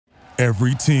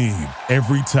Every team,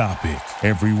 every topic,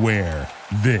 everywhere.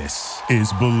 This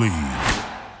is Believe.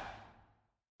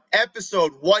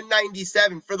 Episode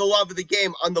 197 for the love of the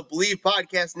game on the Believe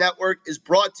Podcast Network is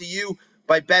brought to you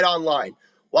by BetOnline.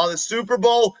 While the Super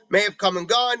Bowl may have come and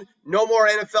gone, no more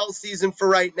NFL season for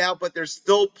right now, but there's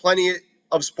still plenty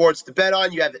of sports to bet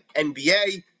on. You have the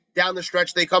NBA down the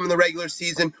stretch. They come in the regular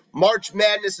season. March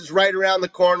Madness is right around the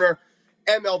corner.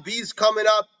 MLB's coming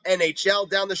up. NHL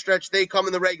down the stretch. They come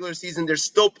in the regular season. There's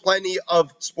still plenty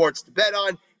of sports to bet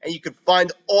on, and you can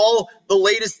find all the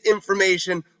latest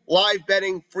information, live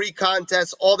betting, free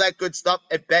contests, all that good stuff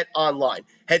at BetOnline.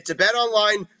 Head to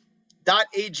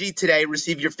betonline.ag today.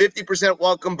 Receive your 50%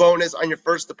 welcome bonus on your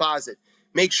first deposit.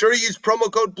 Make sure you use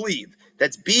promo code BLEAV.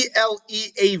 That's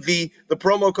BLEAV, the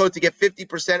promo code to get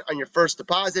 50% on your first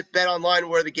deposit. BetOnline,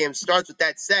 where the game starts. With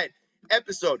that said,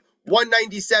 episode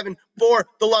 197 for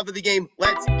the love of the game.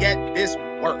 Let's get this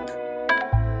work.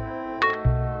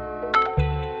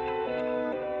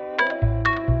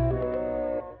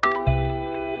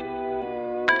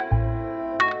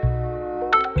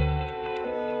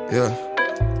 Yeah.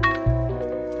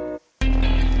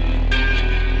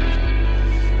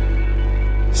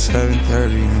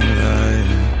 $7:30 in the night.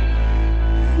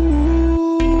 Ooh.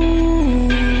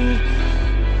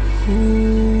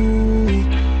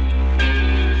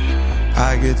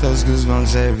 I get those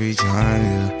goosebumps every time,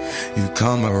 yeah. You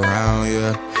come around,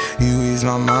 yeah. You ease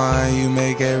my mind, you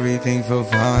make everything feel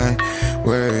fine.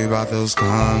 Worry about those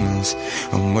comments.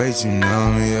 I'm way too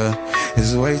numb, yeah.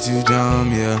 It's way too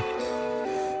dumb, yeah.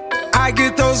 I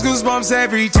get those goosebumps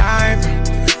every time.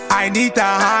 I need the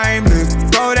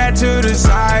Heimlich, throw that to the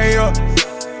side, yeah.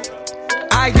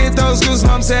 I get those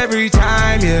goosebumps every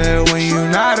time, yeah. When you're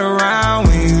not around,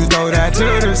 when you throw that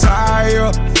to the side,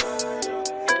 yeah.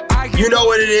 You know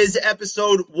what it is,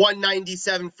 episode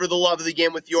 197 for the love of the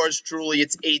game with yours truly.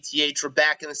 It's ATH. We're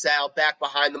back in the saddle, back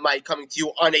behind the mic, coming to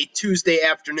you on a Tuesday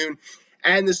afternoon.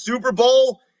 And the Super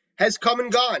Bowl has come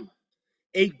and gone.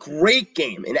 A great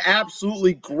game, an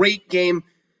absolutely great game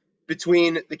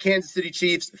between the Kansas City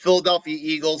Chiefs, the Philadelphia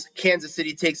Eagles. Kansas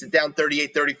City takes it down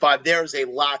 38-35. There's a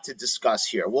lot to discuss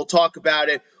here. We'll talk about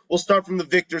it. We'll start from the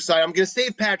victor side. I'm going to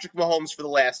save Patrick Mahomes for the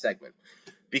last segment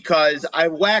because I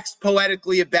waxed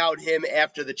poetically about him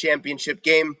after the championship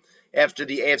game, after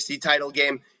the AFC title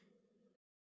game.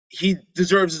 He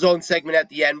deserves his own segment at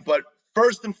the end. But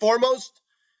first and foremost,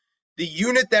 the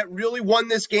unit that really won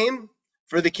this game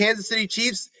for the Kansas City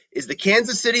Chiefs is the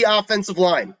Kansas City offensive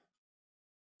line.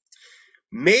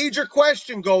 Major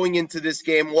question going into this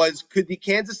game was, could the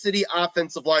Kansas City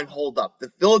offensive line hold up?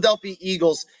 The Philadelphia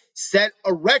Eagles set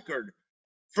a record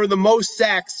for the most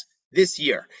sacks this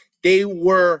year. They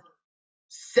were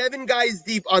 7 guys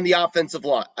deep on the offensive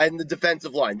line and the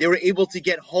defensive line. They were able to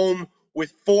get home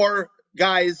with 4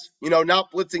 guys,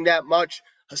 not blitzing that much.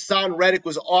 Hassan Reddick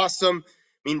was awesome.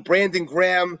 Brandon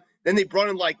Graham. Then they brought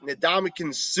in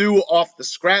Ndamukong Suh off the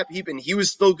scrap heap, and he was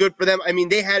still good for them.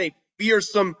 They had a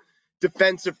fearsome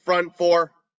defensive front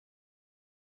four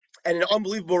and an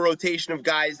unbelievable rotation of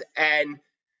guys, and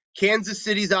Kansas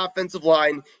City's offensive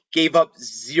line gave up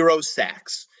 0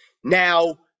 sacks.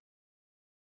 Now,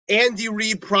 Andy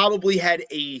Reid probably had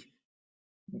he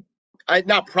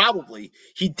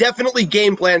definitely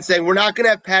game planned saying, we're not going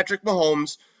to have Patrick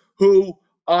Mahomes, who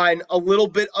on a little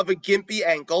bit of a gimpy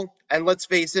ankle, and let's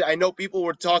face it, I know people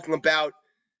were talking about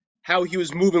how he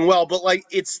was moving well, but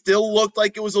it still looked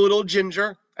like it was a little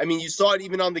ginger. You saw it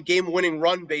even on the game-winning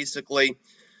run, basically,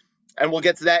 and we'll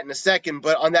get to that in a second.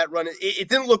 But on that run, it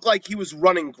didn't look like he was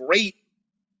running great,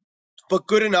 but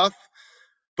good enough.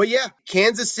 But yeah,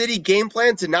 Kansas City game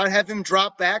plan to not have him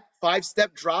drop back,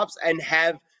 5-step drops, and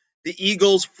have the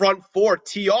Eagles front four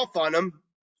tee off on him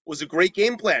was a great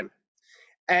game plan.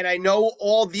 And I know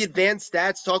all the advanced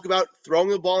stats talk about throwing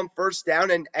the ball on first down,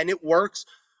 and it works.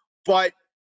 But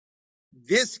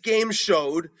this game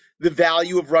showed the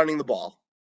value of running the ball.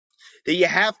 That you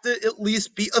have to at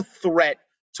least be a threat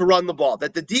to run the ball.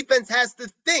 That the defense has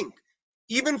to think,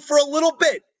 even for a little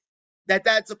bit, that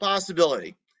that's a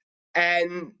possibility.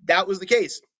 And that was the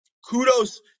case.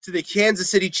 Kudos to the Kansas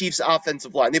City Chiefs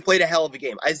offensive line. They played a hell of a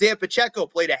game. Isaiah Pacheco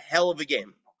played a hell of a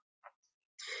game.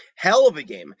 Hell of a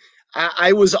game.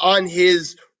 I was on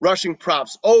his rushing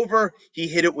props over. He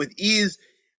hit it with ease.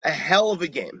 A hell of a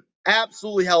game.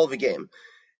 Absolutely hell of a game.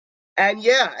 And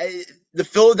yeah, the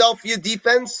Philadelphia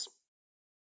defense,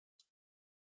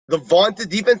 the vaunted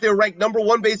defense, they were ranked number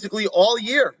 1 basically all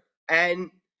year.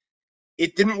 And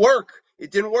it didn't work.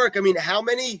 It didn't work.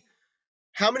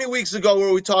 How many weeks ago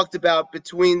were we talked about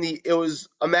it was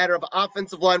a matter of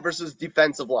offensive line versus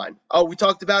defensive line? Oh, we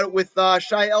talked about it with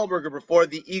Shai Elberger before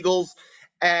the Eagles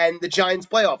and the Giants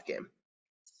playoff game.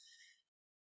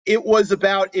 It was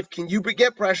about, if can you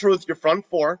get pressure with your front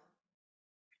four,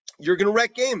 you're going to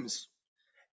wreck games.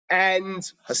 And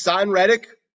Haason Reddick,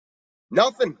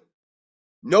 nothing.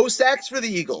 No sacks for the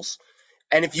Eagles.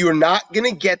 And if you're not going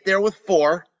to get there with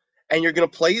four and you're going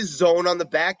to play zone on the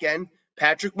back end,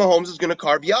 Patrick Mahomes is going to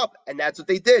carve you up. And that's what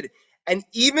they did. And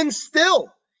even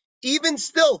still,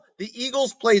 the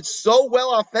Eagles played so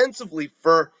well offensively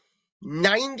for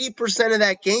 90% of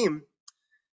that game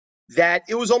that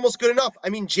it was almost good enough. I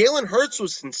mean, Jalen Hurts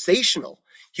was sensational.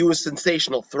 He was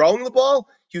sensational throwing the ball.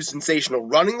 He was sensational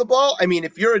running the ball. I mean,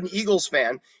 if you're an Eagles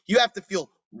fan, you have to feel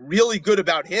really good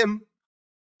about him.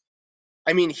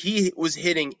 I mean, he was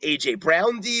hitting A.J.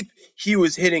 Brown deep. He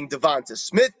was hitting Devonta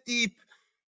Smith deep.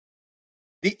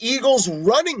 The Eagles'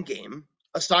 running game,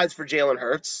 aside for Jalen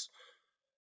Hurts,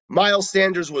 Miles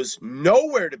Sanders was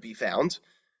nowhere to be found.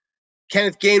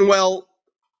 Kenneth Gainwell,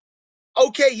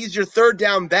 okay, he's your third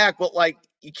down back, but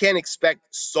you can't expect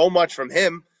so much from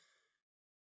him.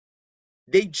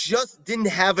 They just didn't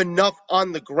have enough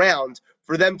on the ground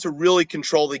for them to really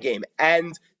control the game.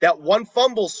 And that one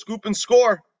fumble, scoop and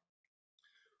score,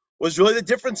 was really the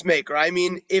difference maker. I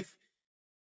mean, if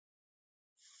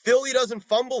Philly doesn't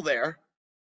fumble there,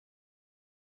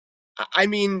 I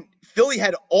mean, Philly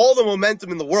had all the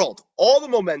momentum in the world.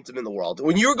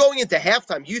 When you were going into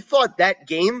halftime, you thought that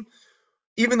game,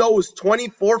 even though it was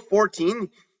 24-14,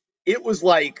 it was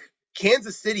like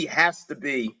Kansas City has to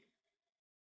be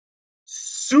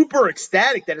super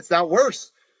ecstatic that it's not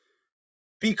worse.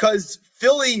 Because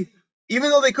Philly, even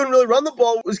though they couldn't really run the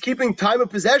ball, was keeping time of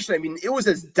possession. I mean, it was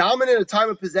as dominant a time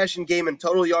of possession game and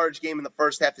total yardage game in the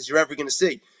first half as you're ever going to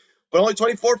see. But only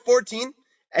 24-14,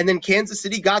 and then Kansas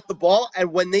City got the ball,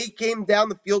 and when they came down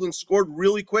the field and scored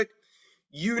really quick,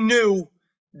 you knew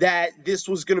that this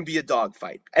was going to be a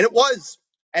dogfight. And it was.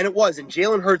 And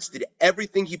Jalen Hurts did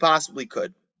everything he possibly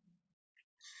could.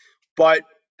 But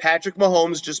Patrick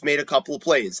Mahomes just made a couple of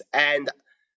plays. And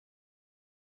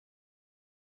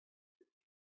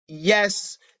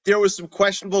yes, there was some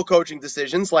questionable coaching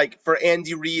decisions, like for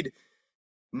Andy Reid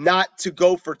not to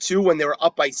go for two when they were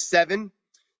up by 7,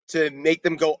 to make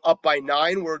them go up by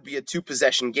 9, where it would be a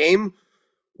 2-possession game,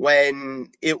 when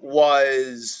it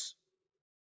was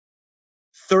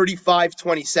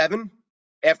 35-27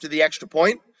 after the extra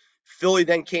point. Philly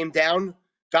then came down,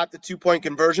 got the 2-point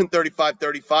conversion,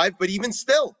 35-35. But even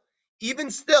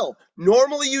still,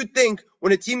 normally you'd think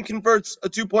when a team converts a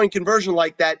 2-point conversion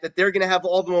like that they're going to have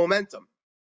all the momentum.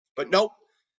 But nope.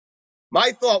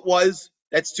 My thought was,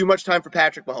 that's too much time for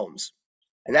Patrick Mahomes.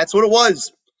 And that's what it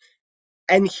was.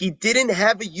 And he didn't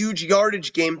have a huge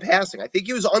yardage game passing. I think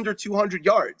he was under 200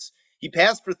 yards. He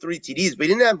passed for 3 TDs, but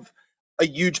he didn't have a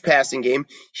huge passing game.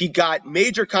 He got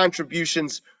major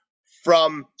contributions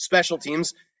from special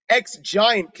teams.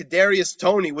 Ex-Giant Kadarius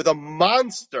Toney with a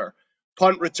monster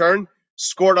punt return,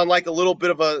 scored on a little bit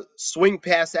of a swing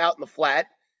pass out in the flat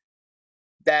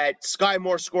that Sky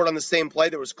Moore scored on the same play.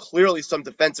 There was clearly some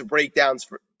defensive breakdowns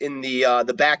in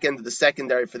the back end of the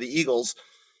secondary for the Eagles.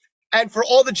 And for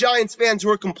all the Giants fans who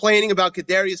are complaining about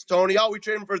Kadarius Toney, we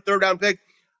traded him for a third-round pick,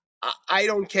 I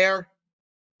don't care.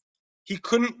 He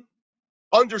couldn't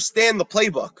understand the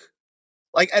playbook.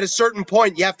 At a certain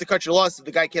point, you have to cut your loss if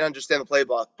the guy can't understand the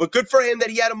playbook. But good for him that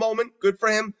he had a moment. Good for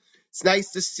him. It's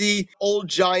nice to see old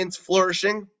Giants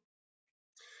flourishing.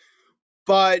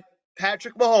 But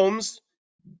Patrick Mahomes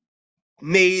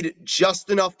made just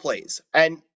enough plays.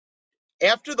 And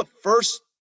after the first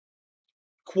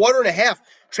quarter and a half,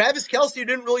 Travis Kelce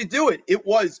didn't really do it. It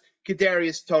was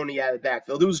Kadarius Toney out of the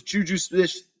backfield. It was Juju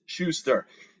Smith-Schuster,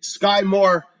 Sky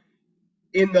Moore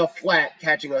in the flat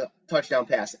catching a touchdown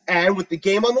pass. And with the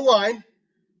game on the line,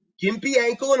 gimpy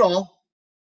ankle and all,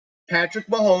 Patrick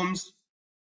Mahomes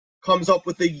comes up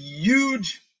with a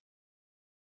huge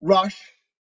rush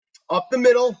up the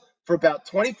middle for about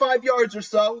 25 yards or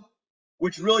so,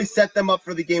 which really set them up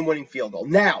for the game-winning field goal.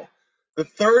 Now, the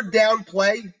third down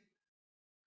play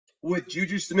with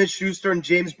Juju Smith-Schuster and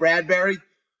James Bradbury,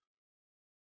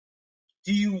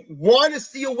 do you want to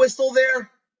see a whistle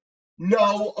there?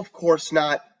 No, of course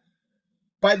not.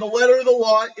 By the letter of the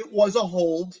law, it was a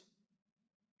hold.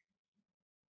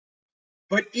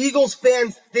 But Eagles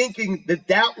fans thinking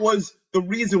that was the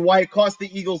reason why it cost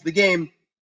the Eagles the game,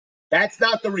 that's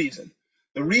not the reason.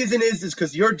 The reason is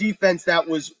because your defense that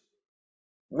was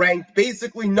ranked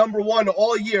basically number 1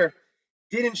 all year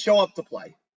didn't show up to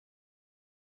play.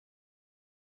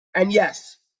 And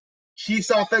yes, Chiefs'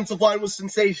 offensive line was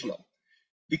sensational.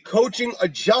 The coaching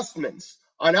adjustments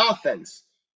on offense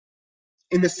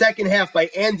in the second half by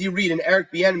Andy Reid and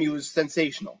Eric Bieniemy was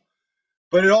sensational.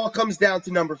 But it all comes down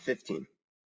to number 15.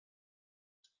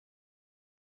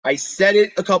 I said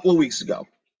it a couple of weeks ago.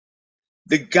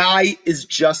 The guy is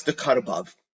just a cut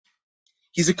above.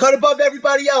 He's a cut above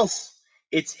everybody else.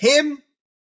 It's him,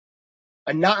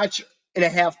 a notch and a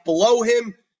half below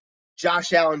him,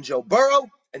 Josh Allen, Joe Burrow,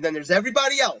 and then there's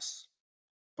everybody else.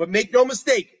 But make no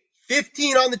mistake,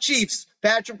 15 on the Chiefs,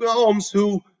 Patrick Mahomes,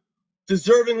 who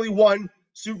deservingly won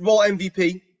Super Bowl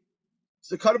MVP,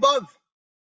 is a cut above.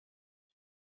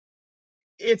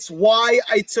 It's why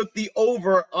I took the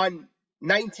over on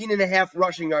 19 and a half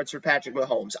rushing yards for Patrick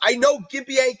Mahomes. I know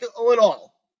gimpy ankle and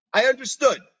all. I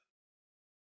understood.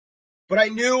 But I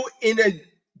knew in a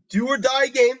do or die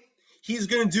game, he's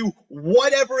going to do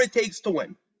whatever it takes to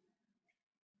win.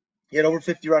 He had over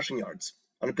 50 rushing yards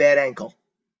on a bad ankle.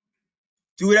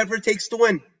 Do whatever it takes to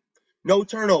win. No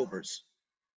turnovers.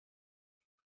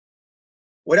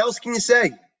 What else can you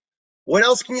say? What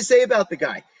else can you say about the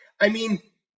guy? I mean,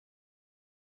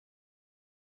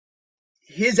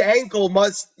 his ankle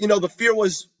the fear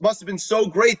must have been so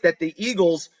great that the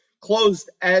Eagles closed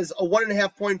as a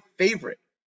 1.5 point favorite.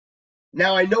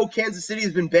 Now, I know Kansas City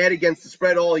has been bad against the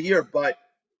spread all year, but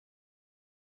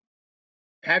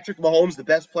Patrick Mahomes, the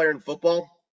best player in football,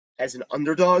 as an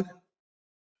underdog.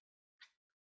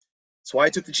 That's why I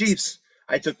took the Chiefs.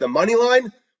 I took the money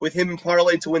line with him in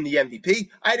parlay to win the MVP.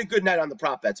 I had a good night on the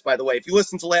prop bets, by the way. If you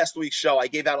listened to last week's show, I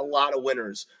gave out a lot of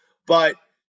winners. But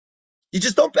you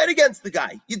just don't bet against the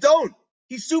guy. You don't.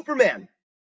 He's Superman.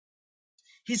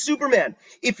 He's Superman.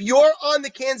 If you're on the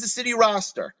Kansas City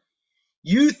roster,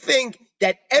 you think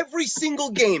that every single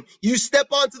game you step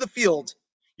onto the field,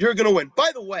 you're going to win.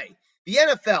 By the way, the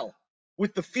NFL,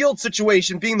 with the field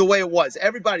situation being the way it was,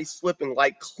 everybody's slipping.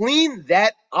 Like, clean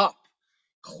that up.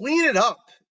 Clean it up.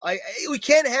 We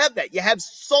can't have that. You have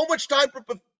so much time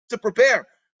to prepare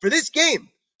for this game.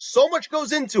 So much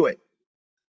goes into it.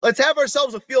 Let's have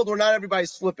ourselves a field where not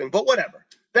everybody's slipping, but whatever.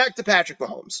 Back to Patrick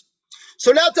Mahomes.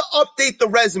 So now to update the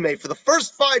resume for the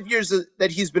first 5 years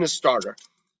that he's been a starter.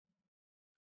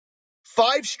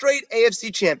 5 straight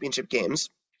AFC championship games.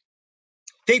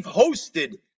 They've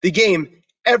hosted the game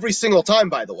every single time,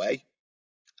 by the way.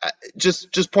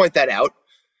 Just point that out.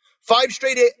 5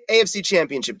 straight AFC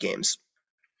championship games.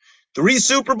 3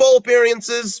 Super Bowl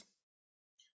appearances.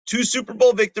 2 Super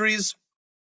Bowl victories.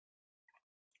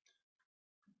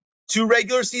 2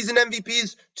 regular season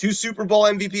MVPs. 2 Super Bowl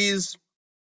MVPs.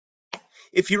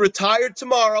 If he retired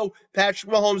tomorrow,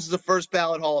 Patrick Mahomes is a first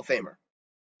ballot Hall of Famer.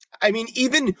 I mean,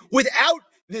 even without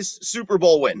this Super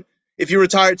Bowl win, if he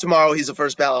retired tomorrow, he's a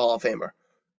first ballot Hall of Famer.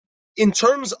 In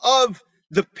terms of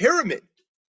the pyramid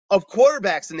of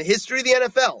quarterbacks in the history of the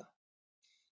NFL,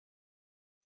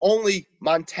 only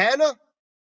Montana,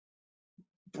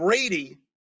 Brady,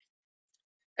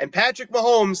 and Patrick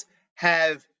Mahomes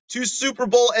have 2 Super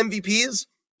Bowl MVPs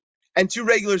and 2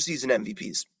 regular season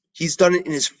MVPs. He's done it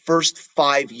in his first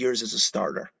 5 years as a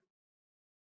starter.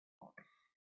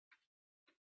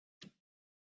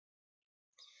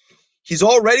 He's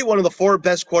already one of the 4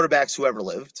 best quarterbacks who ever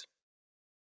lived.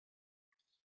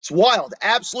 It's wild,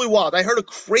 absolutely wild. I heard a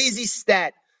crazy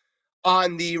stat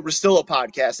on the Rustillo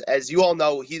podcast. As you all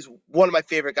know, he's one of my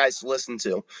favorite guys to listen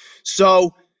to.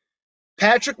 So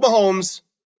Patrick Mahomes,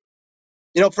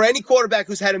 for any quarterback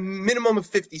who's had a minimum of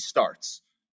 50 starts,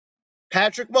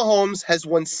 Patrick Mahomes has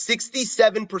won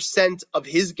 67% of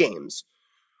his games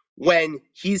when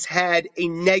he's had a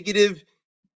negative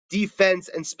defense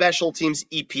and special teams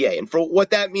EPA. And for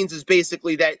what that means is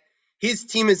basically that his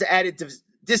team is at a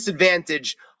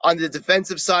disadvantage on the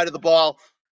defensive side of the ball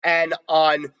and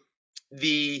on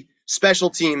the special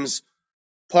teams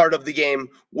part of the game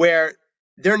where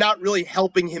they're not really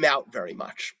helping him out very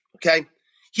much. Okay?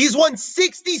 He's won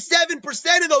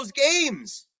 67% of those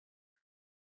games.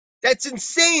 That's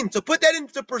insane. To put that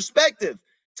into perspective,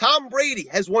 Tom Brady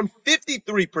has won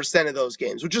 53% of those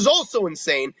games, which is also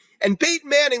insane. And Peyton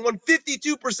Manning won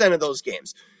 52% of those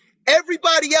games.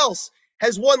 Everybody else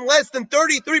has won less than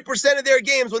 33% of their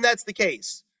games when that's the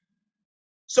case.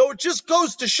 So it just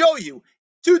goes to show you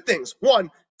 2 things. 1,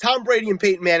 Tom Brady and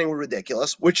Peyton Manning were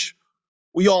ridiculous, which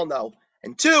we all know.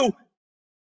 And 2,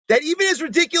 that even as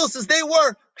ridiculous as they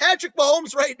were, Patrick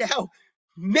Mahomes right now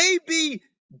may be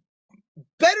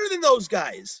better than those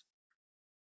guys.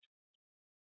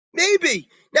 Maybe.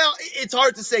 Now, it's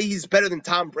hard to say he's better than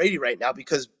Tom Brady right now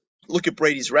because look at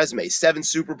Brady's resume. 7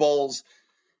 Super Bowls.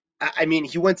 I mean,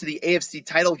 he went to the AFC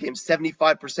title game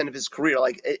 75% of his career.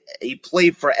 Like, he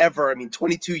played forever.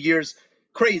 22 years.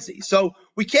 Crazy. So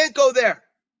we can't go there.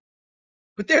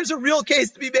 But there's a real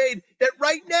case to be made that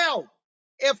right now,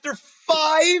 after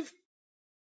 5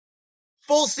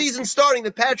 full seasons starting,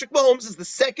 that Patrick Mahomes is the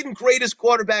second greatest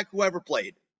quarterback who ever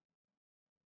played.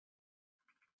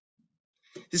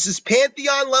 This is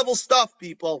Pantheon level stuff,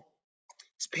 people.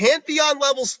 It's Pantheon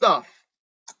level stuff.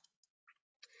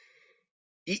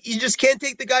 You just can't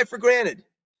take the guy for granted.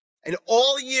 And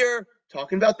all year,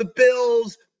 talking about the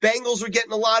Bills, Bengals were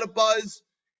getting a lot of buzz,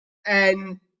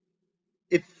 and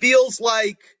it feels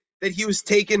like that he was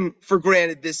taken for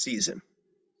granted this season.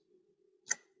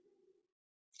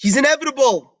 He's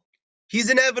inevitable. He's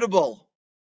inevitable.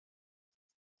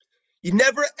 You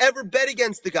never, ever bet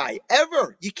against the guy.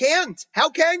 Ever. You can't. How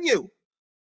can you?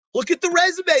 Look at the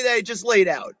resume that I just laid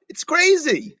out. It's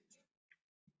crazy.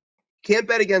 Can't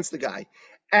bet against the guy.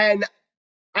 And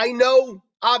I know,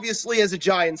 obviously, as a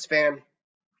Giants fan,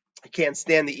 I can't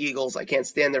stand the Eagles. I can't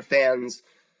stand their fans.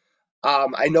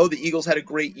 I know the Eagles had a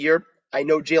great year. I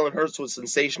know Jalen Hurts was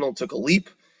sensational, took a leap.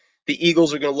 The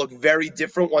Eagles are going to look very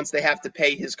different once they have to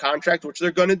pay his contract, which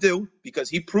they're going to do because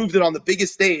he proved it on the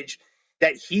biggest stage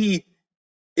that he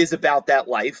is about that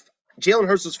life. Jalen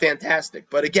Hurts was fantastic.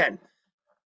 But again,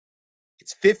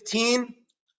 it's 15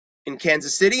 in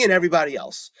Kansas City and everybody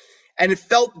else. And it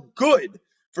felt good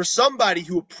for somebody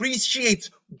who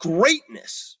appreciates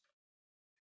greatness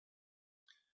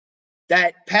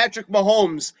that Patrick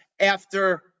Mahomes,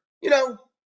 after,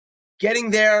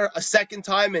 getting there a second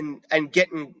time and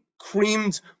getting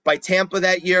creamed by Tampa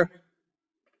that year,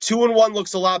 2-1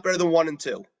 looks a lot better than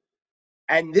 1-2.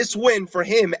 And this win for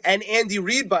him and Andy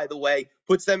Reid, by the way,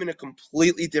 puts them in a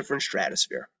completely different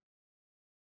stratosphere.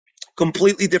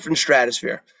 Completely different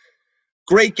stratosphere.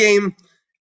 Great game.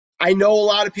 I know a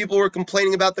lot of people were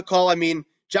complaining about the call. I mean,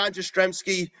 John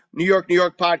Jastrzemski, New York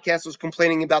podcast, was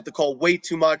complaining about the call way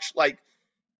too much. Like,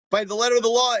 by the letter of the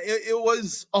law, it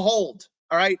was a hold,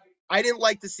 all right? I didn't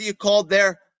like to see it called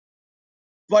there.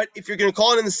 But if you're going to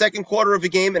call it in the second quarter of a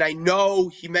game, and I know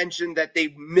he mentioned that they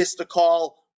missed a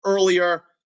call earlier,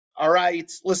 all right?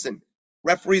 Listen,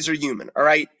 referees are human, all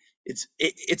right?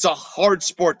 It's a hard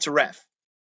sport to ref.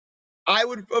 I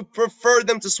would prefer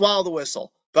them to swallow the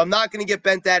whistle, but I'm not going to get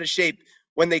bent out of shape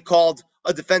when they called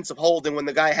a defensive holding when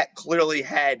the guy clearly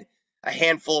had a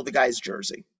handful of the guy's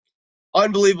jersey.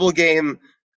 Unbelievable game.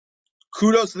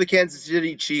 Kudos to the Kansas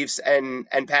City Chiefs and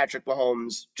Patrick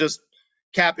Mahomes, just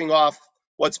capping off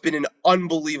what's been an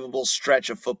unbelievable stretch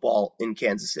of football in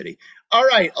Kansas City. All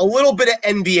right, a little bit of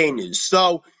NBA news.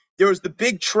 So there was the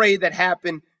big trade that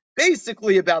happened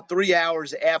basically about 3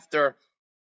 hours after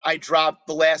I dropped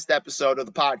the last episode of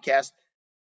the podcast.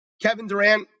 Kevin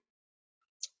Durant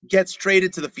gets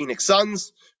traded to the Phoenix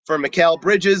Suns for Mikal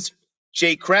Bridges,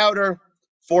 Jay Crowder,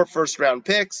 4 first-round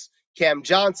picks, Cam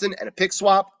Johnson, and a pick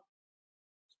swap.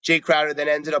 Jay Crowder then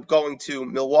ended up going to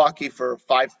Milwaukee for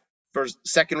 5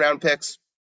 second-round picks.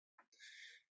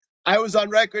 I was on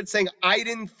record saying I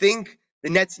didn't think the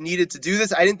Nets needed to do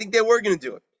this. I didn't think they were going to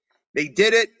do it. They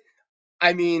did it.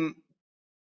 I mean,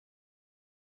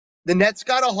 the Nets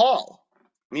got a haul.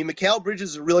 I mean, Mikal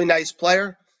Bridges is a really nice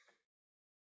player.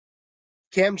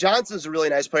 Cam Johnson is a really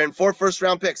nice player, and 4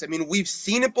 first-round picks. I mean, we've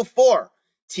seen it before.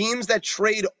 Teams that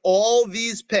trade all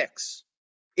these picks,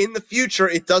 in the future,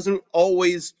 it doesn't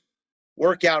always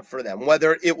work out for them.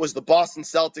 Whether it was the Boston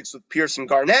Celtics with Pierce and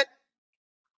Garnett,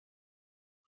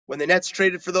 when the Nets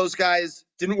traded for those guys,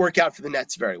 didn't work out for the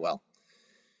Nets very well.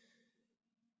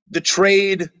 The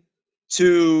trade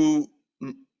to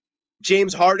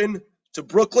James Harden to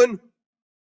Brooklyn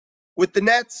with the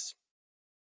Nets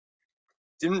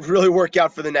didn't really work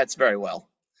out for the Nets very well.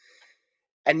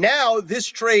 And now this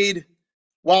trade,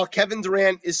 while Kevin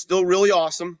Durant is still really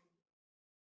awesome,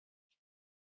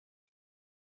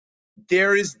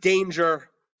 there is danger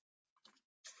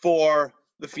for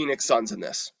the Phoenix Suns in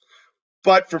this.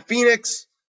 But for Phoenix,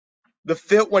 the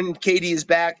fit when KD is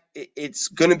back, it's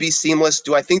going to be seamless.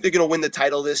 Do I think they're going to win the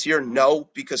title this year? No,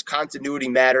 because continuity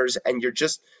matters. And you're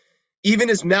just, even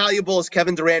as malleable as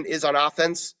Kevin Durant is on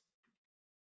offense,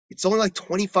 it's only like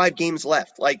 25 games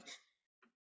left. Like,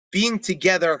 being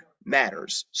together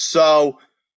matters. So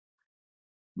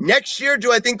next year,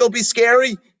 do I think they'll be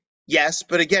scary? Yes,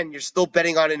 but again, you're still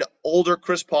betting on an older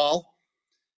Chris Paul.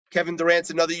 Kevin Durant's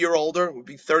another year older, would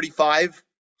be 35.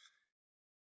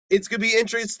 It's going to be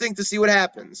interesting to see what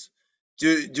happens.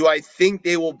 Do I think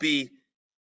they will be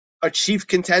a chief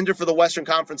contender for the Western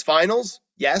Conference Finals?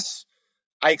 Yes.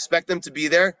 I expect them to be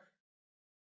there.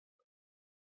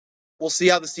 We'll see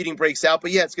how the seeding breaks out.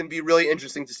 But yeah, it's going to be really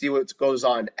interesting to see what goes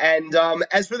on. And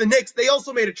as for the Knicks, they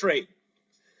also made a trade.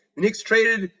 The Knicks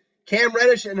traded Cam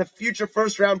Reddish and a future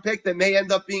first-round pick that may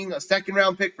end up being a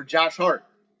second-round pick for Josh Hart.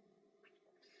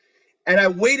 And I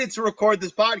waited to record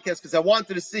this podcast because I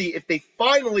wanted to see if they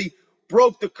finally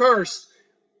broke the curse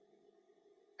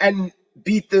and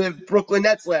beat the Brooklyn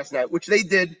Nets last night, which they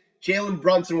did. Jalen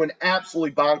Brunson went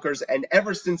absolutely bonkers, and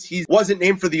ever since he wasn't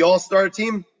named for the All-Star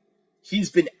team,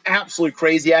 he's been absolutely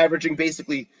crazy, averaging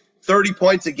basically 30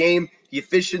 points a game. The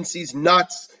efficiency's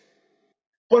nuts.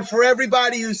 But for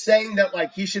everybody who's saying that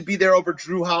like he should be there over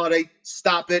Jrue Holiday,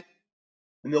 stop it.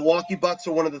 The Milwaukee Bucks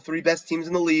are one of the 3 best teams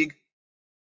in the league.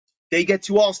 They get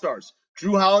 2 All-Stars.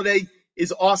 Jrue Holiday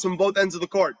is awesome both ends of the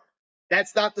court.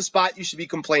 That's not the spot you should be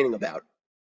complaining about.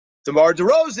 DeMar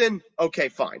DeRozan, okay,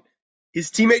 fine. His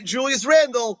teammate Julius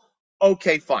Randle,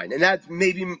 okay, fine. And that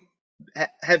maybe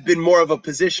have been more of a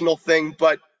positional thing,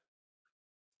 but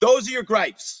those are your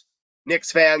gripes,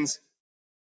 Knicks fans.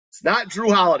 It's not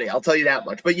Jrue Holiday, I'll tell you that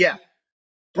much. But yeah,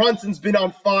 Brunson's been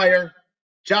on fire.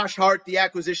 Josh Hart, the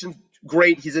acquisition's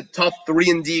great. He's a tough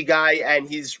 3-and-D guy, and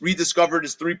he's rediscovered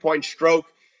his three-point stroke.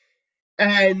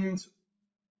 And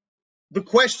the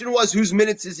question was, whose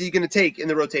minutes is he going to take in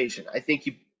the rotation? I think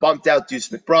he bumped out Deuce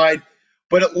McBride,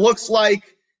 but it looks like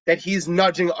that he's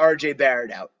nudging RJ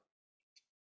Barrett out.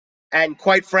 And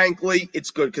quite frankly,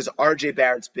 it's good because RJ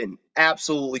Barrett's been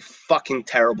absolutely fucking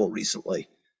terrible recently.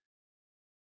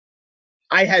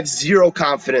 I have zero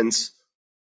confidence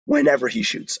whenever he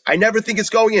shoots. I never think it's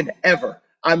going in, ever.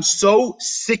 I'm so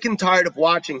sick and tired of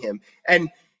watching him. And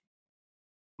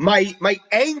my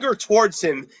anger towards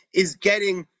him is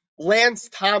getting Lance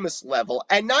Thomas level,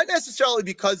 and not necessarily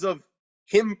because of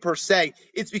him per se.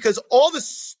 It's because all the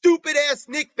stupid ass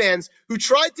Knicks fans who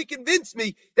tried to convince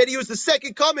me that he was the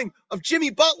second coming of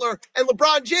Jimmy Butler and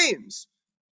LeBron James.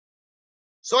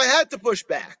 So I had to push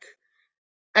back.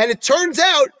 And it turns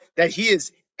out that he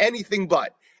is anything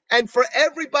but. And for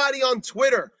everybody on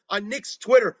Twitter, on Knicks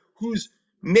Twitter, who's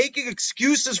making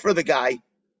excuses for the guy,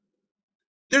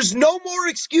 there's no more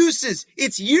excuses.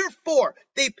 It's year 4.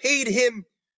 They paid him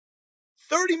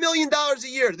 $30 million a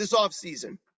year this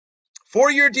offseason.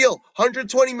 4-year deal,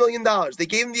 $120 million. They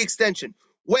gave him the extension.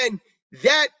 When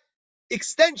that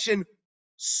extension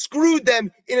screwed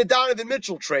them in a Donovan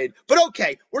Mitchell trade. But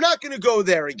okay, we're not going to go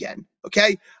there again,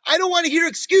 okay? I don't want to hear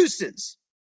excuses.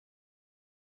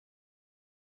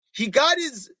 He got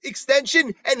his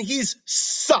extension and he's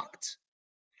sucked.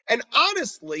 And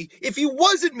honestly, if he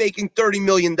wasn't making $30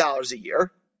 million a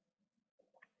year,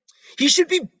 he should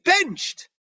be benched.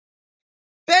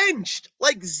 Benched.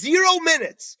 Like 0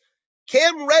 minutes.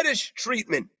 Cam Reddish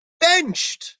treatment.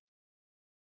 Benched.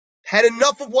 Had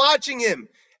enough of watching him.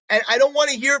 And I don't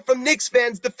want to hear it from Knicks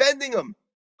fans defending him.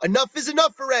 Enough is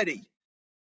enough already.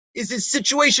 Is his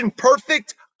situation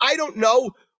perfect? I don't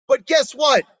know. But guess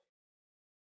what?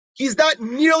 He's not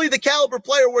nearly the caliber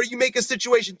player where you make a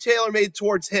situation tailor-made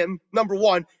towards him, number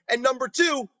one. And number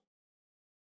two,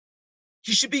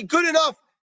 he should be good enough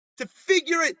to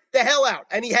figure it the hell out.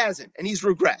 And he hasn't. And he's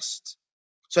regressed.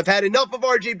 So I've had enough of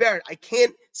RJ Barrett. I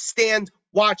can't stand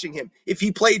watching him. If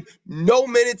he played no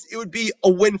minutes, it would be a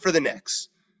win for the Knicks.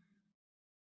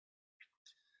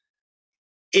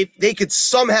 If they could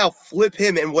somehow flip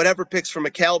him and whatever picks for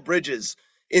Mikal Bridges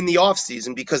in the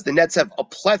offseason, because the Nets have a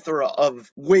plethora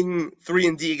of wing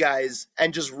 3-and-D guys,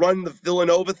 and just run the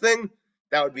Villanova thing,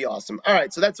 that would be awesome. All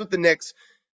right, so that's what the Knicks.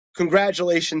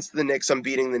 Congratulations to the Knicks on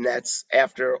beating the Nets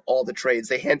after all the trades.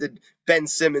 They handed Ben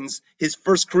Simmons his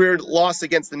first career loss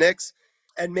against the Knicks,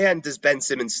 and man, does Ben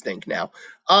Simmons stink now.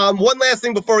 One last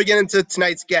thing before we get into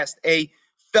tonight's guest, a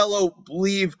fellow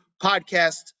Believe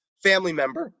podcast family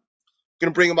member.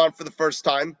 Going to bring him on for the first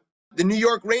time. The New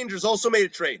York Rangers also made a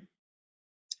trade.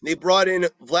 They brought in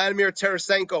Vladimir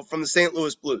Tarasenko from the St.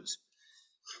 Louis Blues.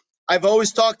 I've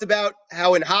always talked about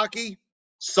how in hockey,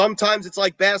 sometimes it's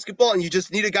like basketball and you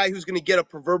just need a guy who's going to get a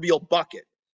proverbial bucket.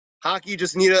 Hockey, you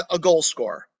just need a goal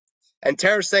scorer. And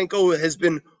Tarasenko has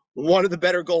been one of the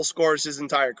better goal scorers his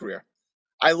entire career.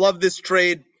 I love this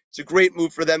trade. It's a great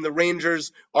move for them. The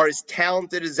Rangers are as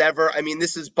talented as ever. I mean,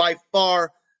 this is by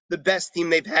far the best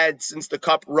team they've had since the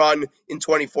Cup run in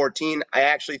 2014. I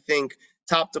actually think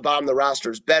top to bottom, the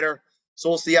roster is better. So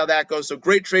we'll see how that goes. So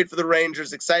great trade for the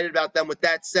Rangers. Excited about them. With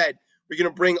that said, we're going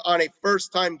to bring on a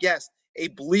first-time guest, a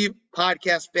Believe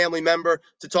podcast family member,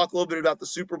 to talk a little bit about the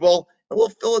Super Bowl and a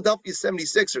little Philadelphia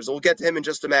 76ers. We'll get to him in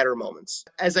just a matter of moments.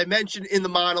 As I mentioned in the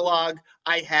monologue,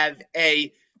 I have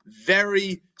a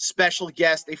very special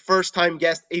guest, a first-time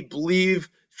guest, a Believe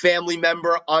family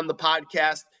member on the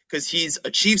podcast, because he's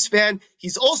a Chiefs fan.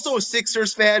 He's also a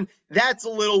Sixers fan. That's a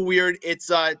little weird. It's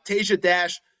Tasia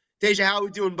Dash. Tasia, how are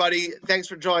we doing, buddy? Thanks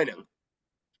for joining.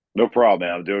 No problem,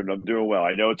 man. I'm doing well.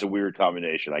 I know it's a weird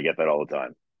combination. I get that all the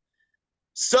time.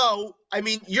 So, I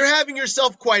mean, you're having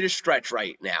yourself quite a stretch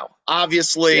right now.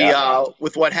 Obviously,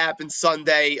 with what happened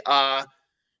Sunday.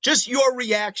 Just your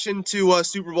reaction to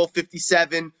Super Bowl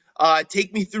 57.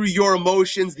 Take me through your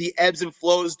emotions, the ebbs and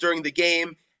flows during the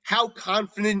game. how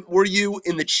confident were you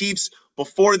in the Chiefs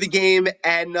before the game?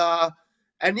 And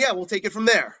yeah, we'll take it from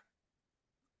there.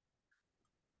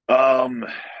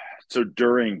 So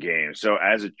during games, so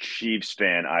as a Chiefs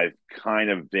fan, I've kind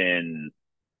of been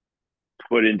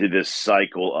put into this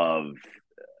cycle of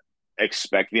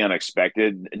expect the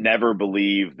unexpected, never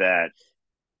believe that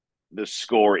the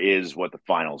score is what the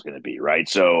final is going to be, right?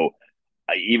 So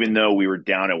even though we were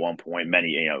down at one point,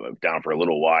 down for a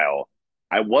little while,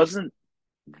 I wasn't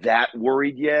that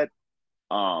worried yet.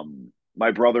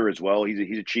 My brother as well,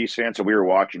 he's a Chiefs fan, so we were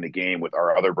watching the game with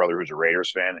our other brother who's a Raiders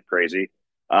fan, crazy.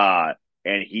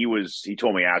 And he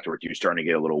told me afterwards he was starting to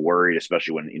get a little worried,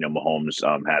 especially when Mahomes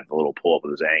had the little pull up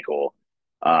with his ankle.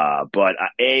 But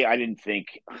I didn't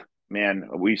think, man,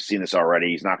 we've seen this already.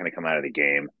 He's not going to come out of the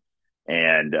game.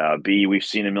 And B, we've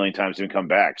seen a million times him come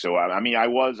back. So I'm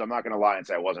not going to lie and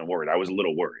say I wasn't worried. I was a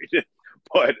little worried,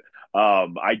 but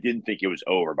I didn't think it was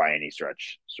over by any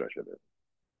stretch of it.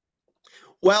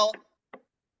 Well,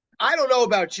 I don't know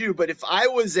about you, but if I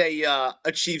was a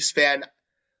Chiefs fan,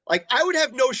 like, I would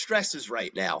have no stresses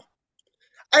right now.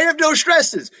 I have no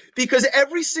stresses because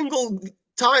every single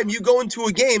time you go into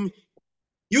a game,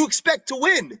 you expect to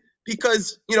win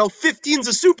because 15's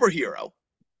a superhero.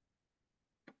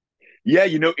 Yeah,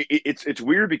 it's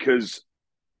weird because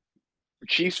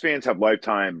Chiefs fans have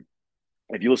lifetime.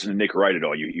 If you listen to Nick Wright at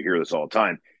all, you hear this all the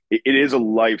time. It is a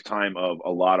lifetime of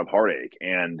a lot of heartache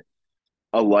and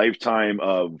a lifetime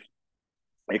of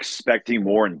expecting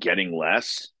more and getting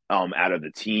less out of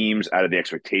the teams, out of the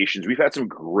expectations. We've had some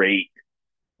great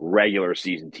regular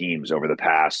season teams over the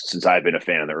past, since I've been a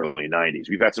fan in the early 90s.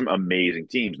 We've had some amazing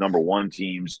teams, number one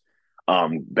teams,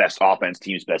 best offense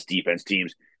teams, best defense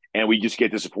teams, and we just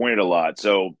get disappointed a lot.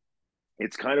 So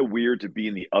it's kind of weird to be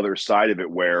in the other side of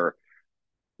it where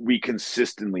we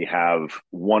consistently have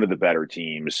one of the better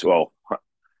teams. Well,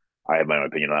 I have my own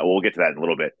opinion on that. We'll get to that in a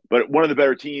little bit. But one of the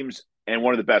better teams and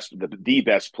one of the best, the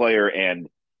best player, and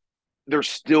there's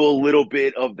still a little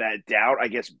bit of that doubt, I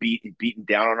guess, beaten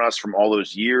down on us from all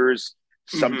those years.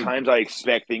 Sometimes I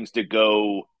expect things to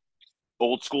go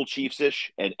old school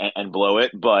Chiefs-ish and blow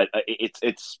it, but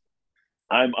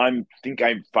I'm think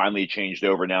I've finally changed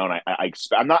over now, and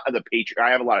I'm not the Patriot.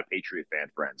 I have a lot of Patriot fan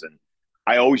friends, and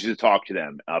I always used to talk to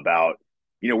them about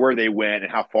where they went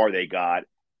and how far they got.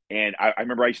 And I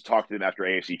remember I used to talk to them after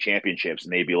AFC championships,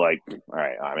 and they'd be like, "All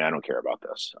right, I mean, I don't care about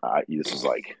this. This is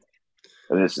like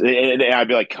this," and I'd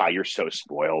be like, "Kai, you're so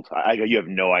spoiled. I go, you have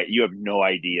no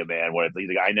idea, man. What he's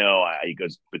like, I know." He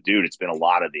goes, "But dude, it's been a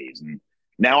lot of these, and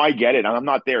now I get it. I'm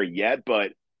not there yet,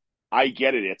 but I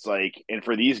get it. It's like, and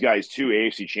for these guys too,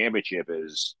 AFC championship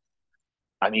is,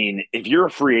 I mean, if you're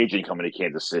a free agent coming to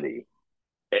Kansas City,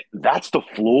 that's the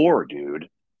floor, dude."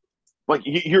 Like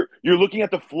you're looking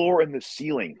at the floor and the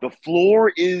ceiling. The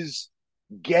floor is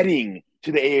getting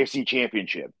to the AFC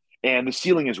Championship, and the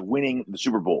ceiling is winning the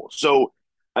Super Bowl. So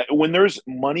when there's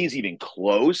money's even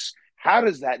close, how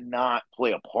does that not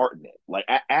play a part in it? Like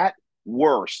at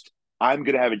worst, I'm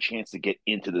going to have a chance to get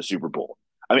into the Super Bowl.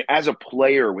 I mean, as a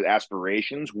player with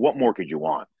aspirations, what more could you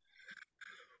want?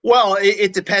 Well,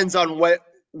 it depends on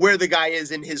where the guy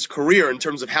is in his career in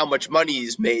terms of how much money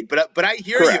he's made. But I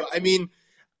hear Correct. you. I mean,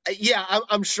 yeah,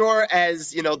 I'm sure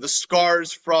as the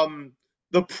scars from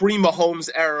the pre-Mahomes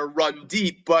era run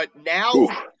deep, but now,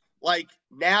 Oof.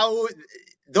 now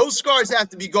those scars have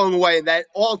to be going away, and that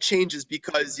all changes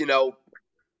because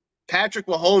Patrick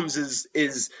Mahomes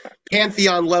is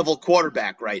pantheon level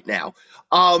quarterback right now.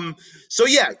 So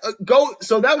yeah,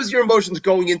 So that was your emotions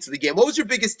going into the game. What was your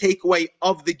biggest takeaway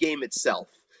of the game itself?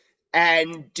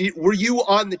 And were you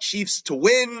on the Chiefs to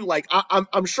win? Like,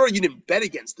 I'm sure you didn't bet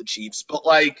against the Chiefs, but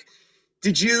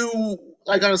did you,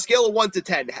 on a scale of 1 to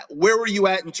 10, where were you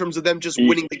at in terms of them just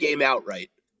winning the game outright?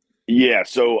 Yeah,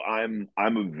 so I'm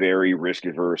a very risk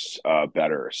averse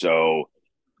bettor. So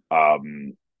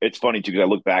it's funny too because I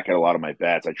look back at a lot of my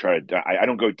bets. I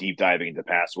don't go deep diving into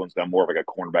past ones. I'm more of like a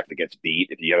cornerback that gets beat.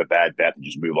 If you have a bad bet, then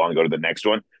just move on and go to the next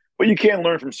one. But you can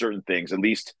learn from certain things, at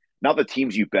least not the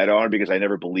teams you bet on, because I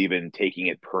never believe in taking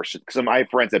it personally. Because I have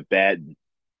friends that bet,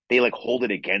 they hold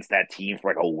it against that team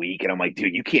for a week, and I'm like,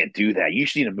 dude, you can't do that. You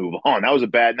just need to move on. That was a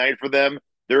bad night for them.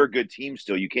 They're a good team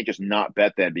still. You can't just not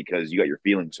bet them because you got your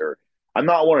feelings hurt. I'm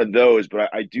not one of those,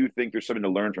 but I do think there's something to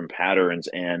learn from patterns,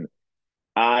 and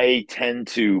I tend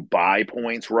to buy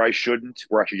points where I shouldn't,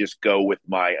 where I should just go with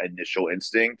my initial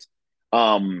instinct.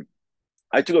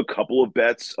 I took a couple of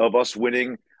bets of us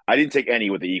winning. I didn't take any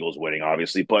with the Eagles winning,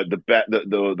 obviously, but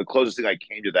the closest thing I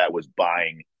came to that was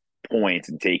buying points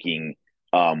and taking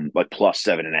plus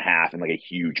 7.5 and a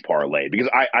huge parlay, because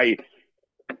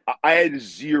I had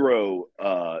zero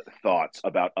thoughts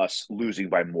about us losing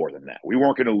by more than that. We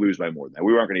weren't going to lose by more than that.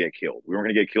 We weren't going to get killed. We weren't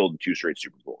going to get killed in 2 straight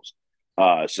Super Bowls.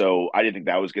 So I didn't think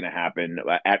that was going to happen.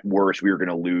 At worst, we were going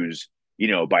to lose,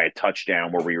 by a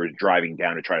touchdown where we were driving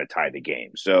down to try to tie the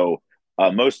game. So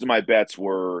most of my bets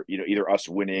were, either us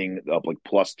winning up like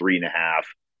plus 3.5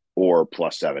 or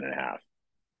plus 7.5.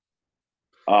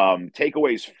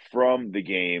 Takeaways from the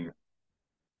game.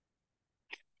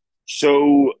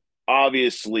 So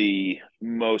obviously,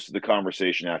 most of the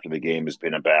conversation after the game has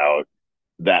been about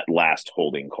that last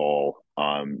holding call.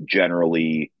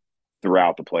 Generally,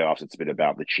 throughout the playoffs, it's been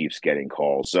about the Chiefs getting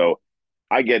calls. So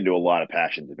I get into a lot of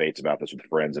passionate debates about this with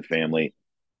friends and family.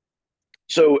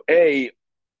 So,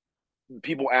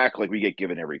 people act like we get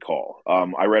given every call.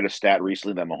 I read a stat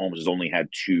recently that Mahomes has only had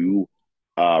 2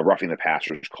 roughing the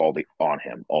passers called on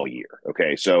him all year.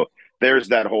 Okay, so there's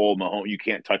that whole Mahomes, you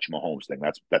can't touch Mahomes thing.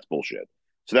 That's bullshit.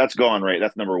 So that's gone, right?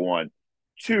 That's number one.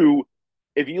 2,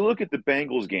 if you look at the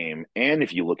Bengals game and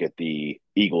if you look at the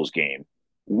Eagles game,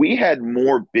 we had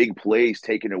more big plays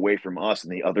taken away from us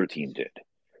than the other team did.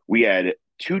 We had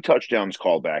 2 touchdowns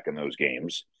called back in those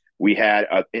games. We had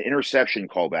an interception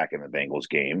called back in the Bengals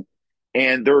game.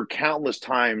 And there are countless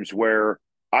times where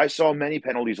I saw many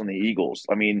penalties on the Eagles.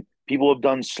 I mean, people have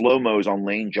done slow-mos on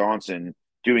Lane Johnson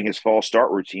doing his false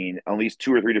start routine on at least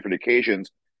 2 or 3 different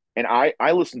occasions. And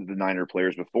I listened to the Niner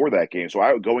players before that game.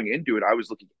 So going into it, I was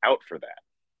looking out for that.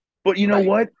 But you know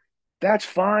what? That's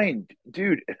fine.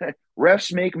 Dude,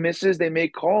 refs make misses. They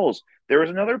make calls. There was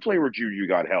another play where Juju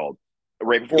got held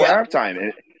right before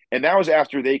halftime. And that was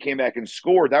after they came back and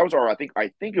scored. That was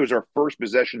I think it was our first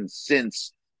possession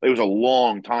since it was a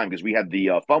long time because we had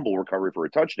the fumble recovery for a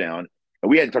touchdown. And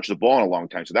we hadn't touched the ball in a long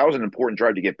time. So that was an important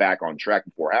drive to get back on track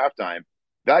before halftime.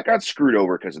 That got screwed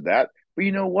over because of that. But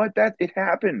you know what? It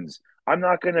happens. I'm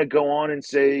not going to go on and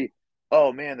say,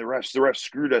 oh, man, the refs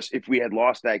screwed us if we had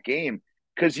lost that game.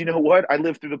 Because you know what? I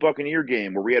lived through the Buccaneer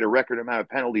game where we had a record amount of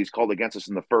penalties called against us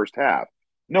in the first half.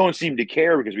 No one seemed to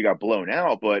care because we got blown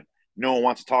out, but no one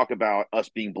wants to talk about us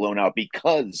being blown out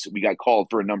because we got called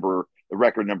for a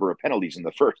record number of penalties in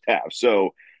the first half.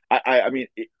 So I mean,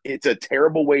 it's a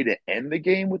terrible way to end the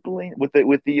game with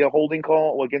the holding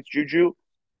call against Juju.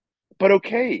 But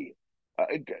okay,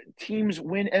 teams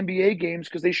win NBA games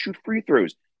because they shoot free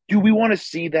throws. Do we want to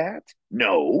see that?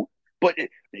 No. But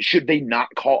should they not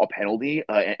call a penalty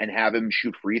and have him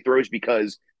shoot free throws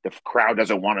because the crowd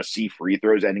doesn't want to see free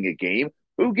throws ending a game?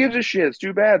 Who gives a shit? It's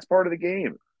too bad. It's part of the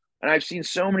game. And I've seen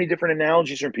so many different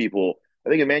analogies from people. I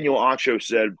think Emmanuel Acho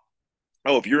said,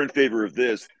 oh, if you're in favor of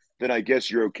this, then I guess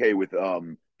you're okay with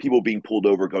people being pulled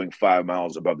over going 5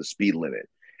 miles above the speed limit.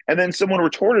 And then someone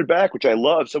retorted back, which I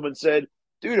love. Someone said,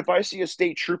 dude, if I see a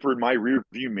state trooper in my rear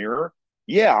view mirror,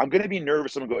 yeah, I'm going to be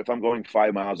nervous if I'm going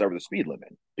 5 miles over the speed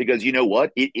limit because you know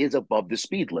what? It is above the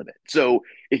speed limit. So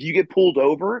if you get pulled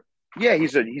over, yeah,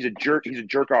 he's a jerk. He's a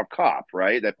jerk off cop,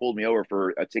 right? That pulled me over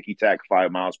for a ticky tack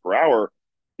 5 miles per hour.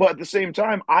 But at the same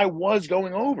time, I was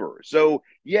going over. So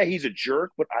yeah, he's a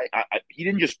jerk, but he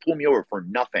didn't just pull me over for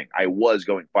nothing. I was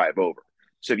going 5 over.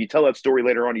 So if you tell that story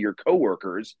later on to your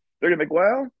coworkers, they're gonna be like,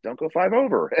 well, don't go 5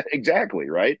 over. Exactly,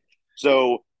 right?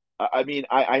 So I mean,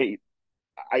 I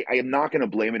am not going to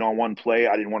blame it on one play.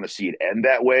 I didn't want to see it end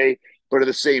that way. But at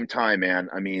the same time, man,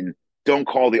 I mean, don't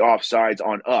call the offsides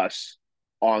on us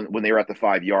when they were at the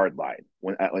 5-yard line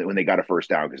when they got a first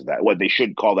down because of that. Well, they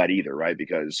shouldn't call that either, right?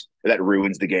 Because that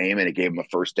ruins the game and it gave them a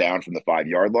first down from the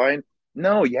 5-yard line.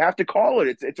 No, you have to call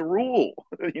it. It's a rule,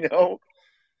 you know?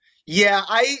 Yeah,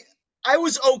 I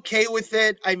was okay with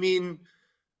it. I mean,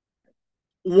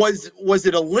 was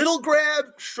it a little grab?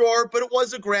 Sure, but it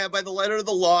was a grab by the letter of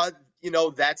the law. You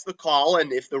know, that's the call.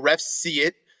 And if the refs see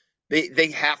it,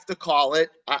 they have to call it.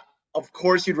 Of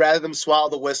course, you'd rather them swallow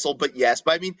the whistle, but yes.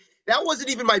 But I mean, that wasn't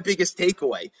even my biggest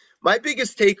takeaway. My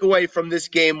biggest takeaway from this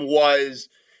game was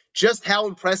just how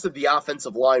impressive the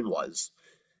offensive line was.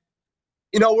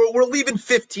 You know, we're leaving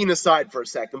 15 aside for a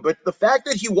second, but the fact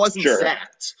that he wasn't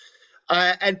sacked,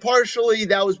 and partially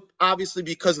that was obviously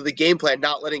because of the game plan,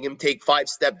 not letting him take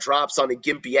 5-step drops on a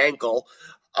gimpy ankle.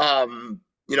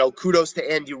 You know, kudos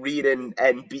to Andy Reid and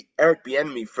Eric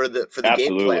Bieniemy for the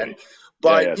game plan.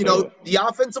 But, you know, the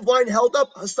offensive line held up.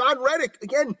 Hassan Reddick,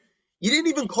 again, you didn't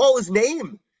even call his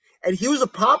name. And he was a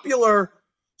popular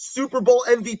Super Bowl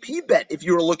MVP bet if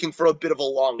you were looking for a bit of a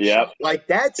long shot. Like,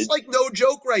 that's like no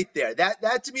joke right there.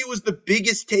 That to me was the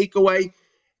biggest takeaway.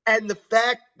 And the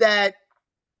fact that,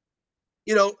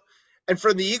 you know, and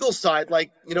from the Eagles side,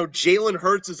 like, you know, Jalen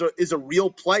Hurts is a real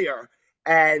player.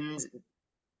 And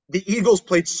the Eagles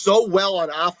played so well on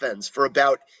offense for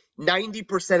about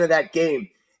 90% of that game.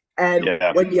 And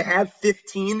Yeah. when you have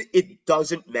 15, it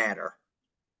doesn't matter.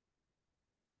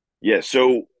 Yeah.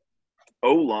 So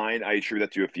O-line, I attribute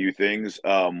that to a few things.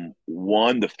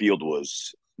 One, the field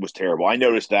was terrible. I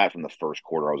noticed that from the first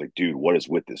quarter. I was like, dude, what is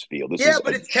with this field? This Yeah, is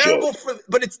but a it's terrible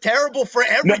joke. for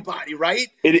No, everybody, right?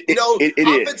 it You it, know, it, it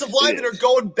offensive is. It linemen are is.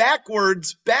 going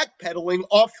backwards, backpedaling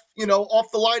off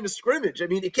the line of scrimmage. I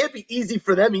mean, it can't be easy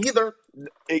for them either.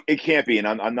 It can't be, and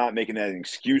I'm not making that an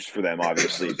excuse for them,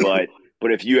 obviously.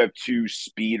 But if you have two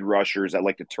speed rushers that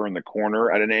like to turn the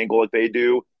corner at an angle like they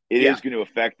do, it Yeah. is going to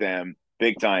affect them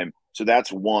big time. So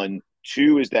that's one.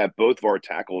 Two is that both of our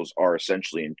tackles are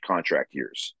essentially in contract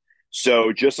years.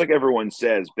 So just like everyone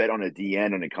says, bet on a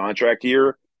DN and a contract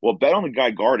year. Well, bet on the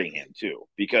guy guarding him too,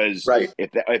 because Right.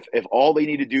 if all they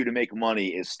need to do to make money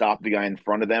is stop the guy in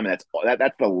front of them, and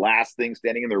that's the last thing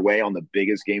standing in their way on the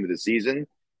biggest game of the season,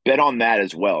 bet on that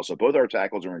as well. So both our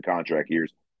tackles are in contract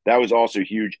years. That was also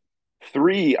huge.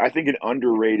 Three, I think an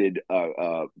underrated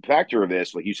factor of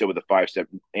this, like you said with the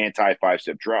anti 5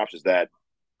 step drops, is that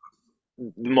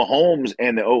Mahomes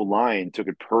and the O line took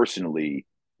it personally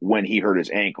when he hurt his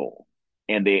ankle.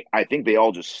 And I think they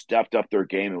all just stepped up their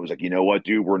game and was like, you know what,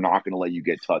 dude, we're not going to let you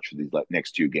get touched for these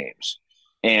next two games.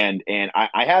 And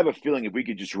I have a feeling if we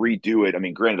could just redo it, I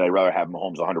mean, granted, I'd rather have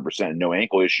Mahomes 100% no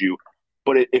ankle issue,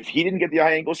 but if he didn't get the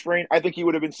high ankle sprain, I think he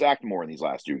would have been sacked more in these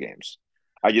last two games.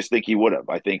 I just think he would have.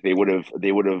 I think they would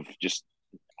have just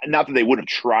not that they would have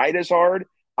tried as hard.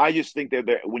 I just think that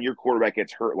when your quarterback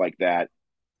gets hurt like that,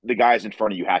 the guys in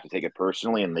front of you have to take it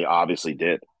personally, and they obviously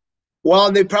did. Well,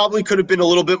 and they probably could have been a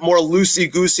little bit more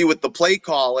loosey goosey with the play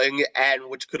calling, and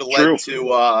which could have led True.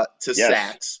 to Yes.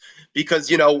 sacks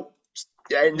because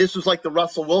and this was like the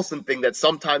Russell Wilson thing that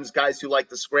sometimes guys who like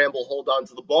to scramble hold on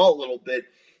to the ball a little bit,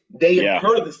 they Yeah.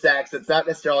 incur the sacks. It's not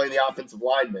necessarily the offensive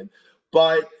lineman,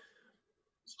 but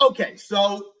okay.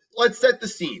 So let's set the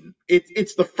scene.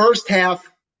 It's the first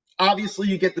half. Obviously,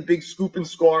 you get the big scoop and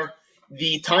score.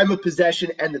 The time of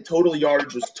possession and the total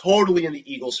yardage was totally in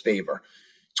the Eagles' favor.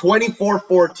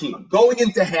 24-14. Going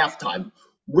into halftime,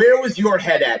 where was your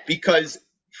head at? Because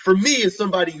for me, as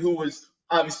somebody who was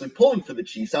obviously pulling for the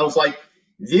Chiefs, I was like,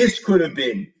 this could have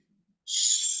been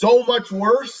so much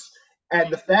worse.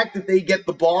 And the fact that they get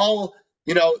the ball,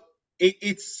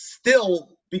 it's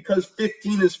still because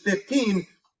 15 is 15.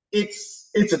 It's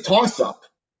a toss up.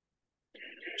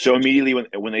 So immediately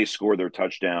when they scored their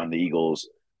touchdown, the Eagles,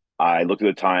 I looked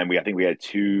at the time. I think we had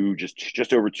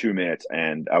just over 2 minutes,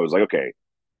 and I was like, okay,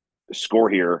 score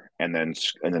here and then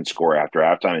score after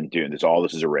halftime, and doing this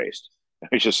is erased.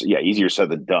 It's just easier said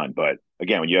than done. But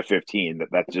again, when you have 15,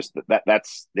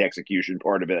 that's the execution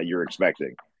part of it that you're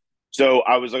expecting. So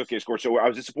I was like, okay, score. So I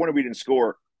was disappointed we didn't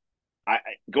score.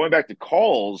 Going back to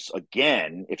calls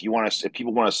again, if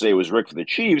people want to say it was rigged for the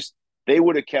Chiefs, they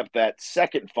would have kept that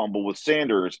second fumble with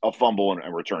Sanders a fumble and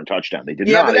a return touchdown. They did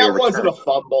Yeah, not. but They that wasn't a overturned.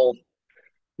 fumble.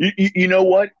 You know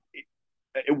what?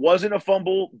 It wasn't a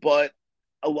fumble, but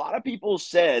a lot of people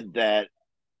said that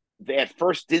they at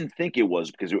first didn't think it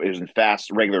was because it was in fast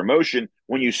regular motion.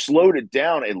 When you slowed it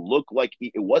down, it looked like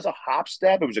it was a hop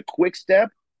step. It was a quick step,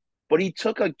 but he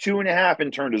took like 2.5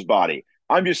 and turned his body.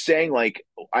 I'm just saying, like,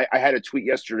 I had a tweet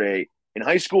yesterday in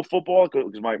high school football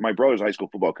because my brother's a high school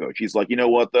football coach. He's like, you know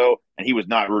what, though? And he was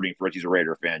not rooting for us. He's a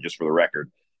Raider fan, just for the record.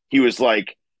 He was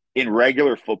like, in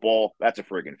regular football, that's a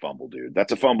friggin' fumble, dude.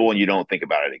 That's a fumble, and you don't think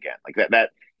about it again. Like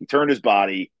that he turned his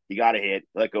body, he got a hit,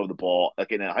 let go of the ball.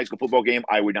 Like in a high school football game,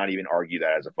 I would not even argue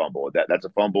that as a fumble. That's a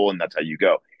fumble, and that's how you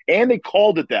go. And they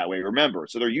called it that way, remember.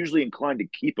 So they're usually inclined to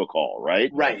keep a call,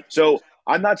 right? Right. So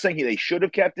I'm not saying they should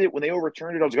have kept it. When they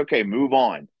overturned it, I was like, okay, move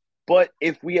on. But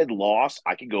if we had lost,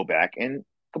 I could go back and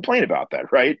complain about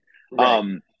that, right?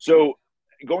 Right. So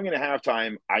going into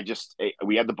halftime,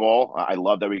 we had the ball. I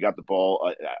love that we got the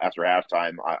ball after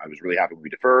halftime. I was really happy when we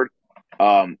deferred.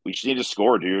 We just need to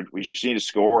score, dude. We just need to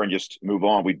score and just move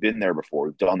on. We've been there before.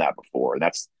 We've done that before, and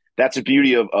that's the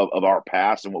beauty of our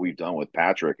past and what we've done with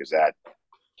Patrick is that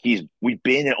we've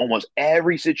been in almost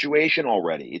every situation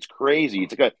already. It's crazy.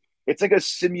 It's like a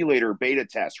simulator beta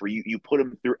test where you put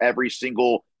them through every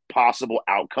single possible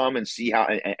outcome and see how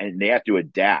and they have to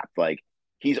adapt. Like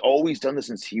he's always done this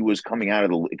since he was coming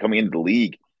into the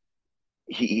league.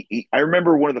 I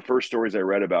remember one of the first stories I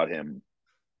read about him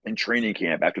in training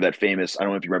camp after that famous. I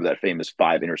don't know if you remember that famous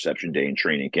 5 interception day in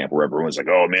training camp where everyone was like,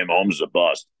 "Oh man, Mahomes is a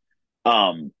bust."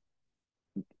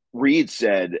 Reed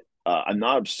said, "I'm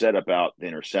not upset about the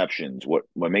interceptions. What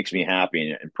makes me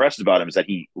happy and impressed about him is that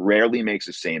he rarely makes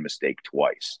the same mistake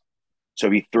twice. So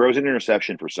if he throws an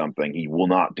interception for something, he will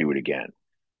not do it again."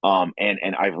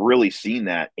 And I've really seen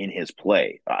that in his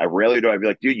play. I rarely do. I'd be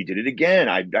like, dude, you did it again.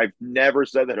 I've never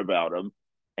said that about him.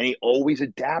 and he always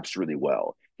adapts really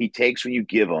well. He takes when you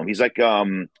give him. He's like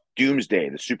Doomsday,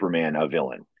 the Superman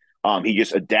villain. He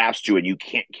just adapts to it, and you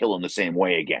can't kill him the same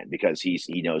way again because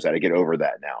he knows how to get over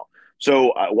that now.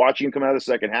 So watching him come out of the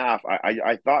second half,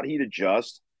 I thought he'd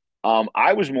adjust.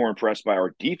 I was more impressed by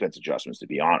our defense adjustments, to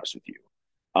be honest with you.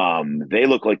 They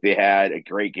looked like they had a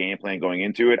great game plan going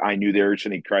into it. I knew they were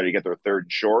going to try to get their third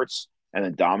and shorts and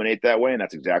then dominate that way, and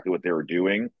that's exactly what they were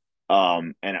doing.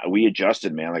 And we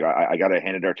adjusted, man. Like I got to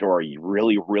hand it to our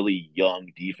really, really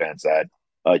young defense that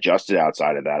adjusted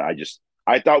outside of that.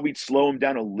 I thought we'd slow them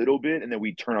down a little bit and then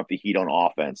we'd turn up the heat on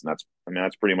offense. And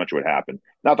that's pretty much what happened.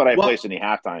 Not that I placed any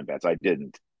halftime bets. I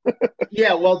didn't.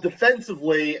 Yeah, well,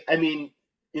 defensively, I mean,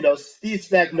 Steve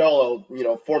Spagnuolo,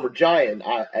 former Giant,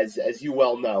 as you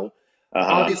well know,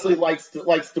 obviously likes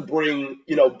to bring,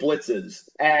 blitzes.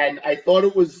 And I thought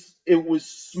it was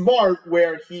smart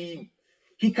where he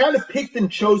kind of picked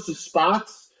and chose his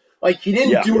spots. Like he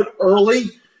didn't do it early,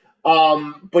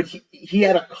 but he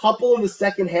had a couple in the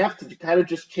second half to kind of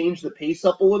just change the pace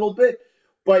up a little bit.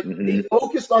 But they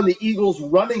focused on the Eagles'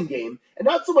 running game, and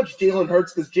not so much Jalen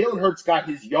Hurts, because Jalen Hurts got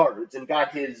his yards and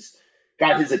got his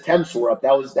attempts were up.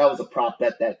 That was a prop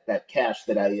bet that cash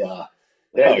that I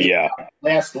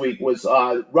last week was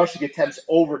rushing attempts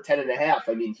over 10.5.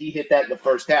 I mean, he hit that in the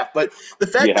first half. But the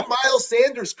fact that Miles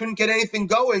Sanders couldn't get anything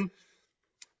going,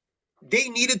 they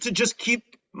needed to just keep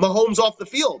Mahomes off the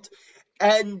field.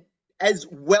 And as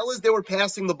well as they were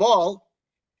passing the ball,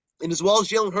 and as well as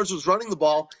Jalen Hurts was running the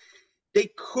ball, they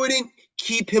couldn't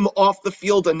keep him off the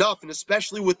field enough, and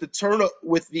especially with the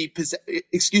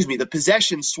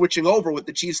possession switching over with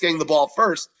the Chiefs getting the ball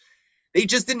first, they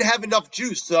just didn't have enough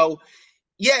juice. So,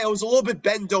 yeah, it was a little bit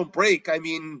bend don't break. I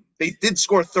mean, they did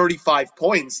score 35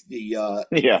 points, the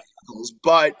Eagles,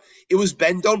 but it was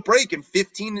bend don't break, and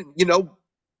 15,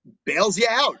 bails you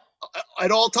out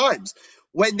at all times.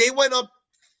 When they went up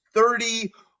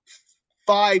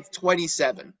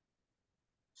 35-27.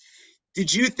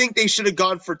 Did you think they should have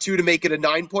gone for 2 to make it a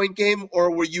 9-point game,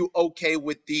 or were you okay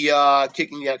with the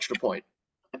kicking the extra point?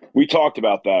 We talked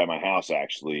about that at my house,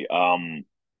 actually. I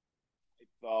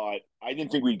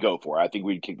didn't think we'd go for it. I think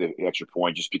we'd kick the extra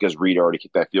point just because Reed already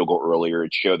kicked that field goal earlier.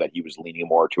 It showed that he was leaning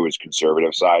more to his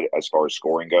conservative side as far as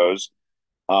scoring goes.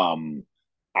 I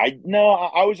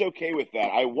was okay with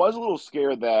that. I was a little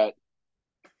scared that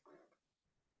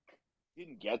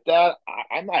didn't get that.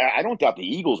 I don't doubt the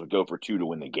Eagles would go for 2 to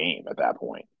win the game at that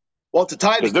point. Well, to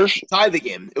tie the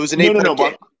game, it was an 8-point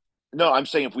game. No, I'm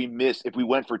saying if we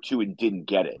went for 2 and didn't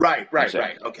get it. Right.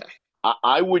 Okay.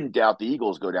 I wouldn't doubt the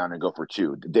Eagles go down and go for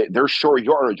 2. Their short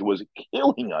yardage was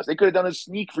killing us. They could have done a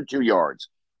sneak for 2 yards.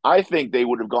 I think they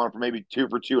would have gone for maybe 2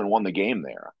 for 2 and won the game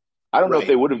there. I don't know if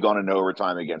they would have gone into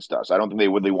overtime against us. I don't think they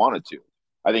really wanted to.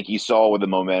 I think he saw where the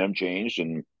momentum changed,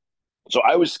 and so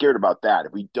I was scared about that.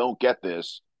 If we don't get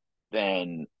this,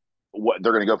 then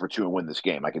they're going to go for 2 and win this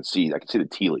game. I can see the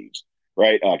tea leaves,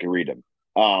 right? I can read them.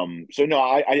 So no,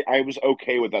 I was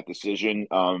okay with that decision.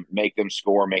 Make them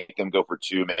score, make them go for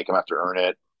 2, make them have to earn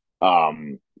it.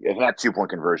 That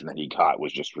 2-point conversion that he got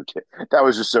was just that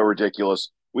was just so ridiculous.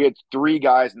 We had 3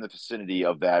 guys in the vicinity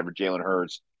of that for Jalen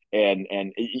Hurts, and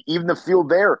even the field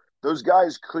there, those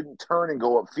guys couldn't turn and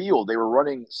go upfield. They were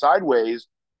running sideways.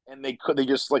 And they couldn't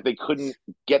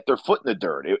get their foot in the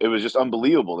dirt. It was just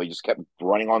unbelievable. They just kept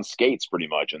running on skates pretty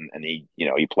much, and he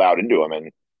plowed into them,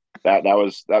 and that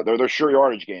was their sure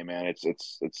yardage game, man.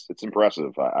 It's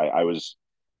impressive. I was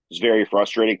very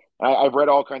frustrating. I've read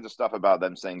all kinds of stuff about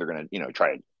them saying they're going to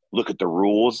try to look at the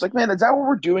rules. It's like, man, is that what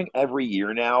we're doing every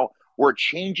year now? We're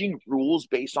changing rules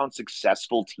based on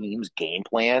successful teams' game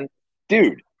plan,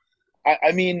 dude.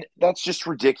 I mean, that's just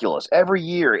ridiculous. Every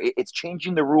year, it's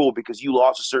changing the rule because you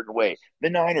lost a certain way. The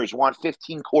Niners want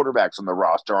 15 quarterbacks on the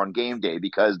roster on game day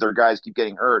because their guys keep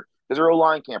getting hurt because their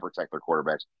O-line can't protect their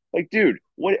quarterbacks. Like, dude,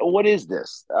 what is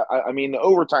this? I mean, the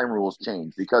overtime rules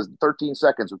changed because 13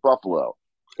 seconds with Buffalo.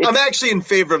 I'm actually in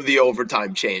favor of the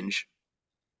overtime change,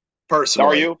 personally.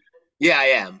 Are you? Yeah, I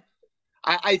am.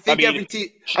 I think every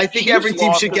team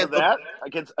should get that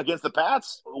against the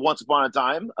Pats once upon a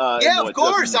time. Yeah, of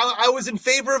course. I was in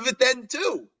favor of it then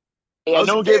too. Yeah,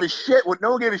 no one gave a shit when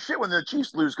the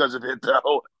Chiefs lose because of it,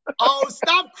 though. Oh,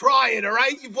 stop crying! All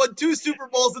right, you've won 2 Super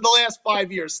Bowls in the last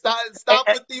 5 years. Stop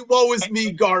with the "woe is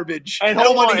me" garbage. And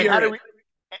hold on,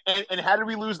 how did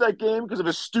we lose that game? Because of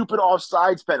a stupid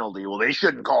offsides penalty. Well, they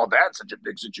shouldn't call that such a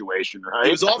big situation, right?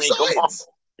 It was offsides.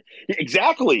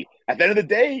 Exactly. At the end of the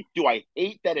day, do I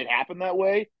hate that it happened that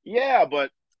way? Yeah,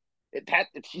 but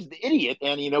he's the idiot,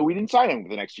 and we didn't sign him for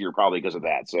the next year probably because of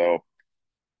that. So,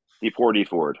 poor D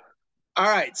Ford. All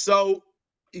right, so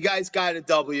you guys got a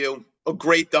W, a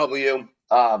great W.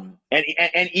 And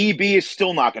EB is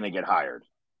still not going to get hired.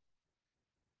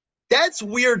 That's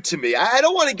weird to me. I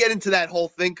don't want to get into that whole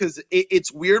thing because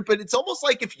it's weird, but it's almost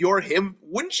like if you're him,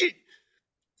 wouldn't you?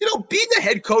 Being the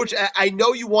head coach, I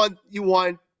know you want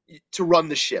to run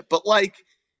the ship, but like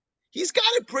he's got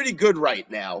it pretty good right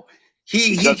now.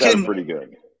 He does have it pretty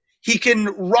good. He can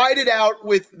ride it out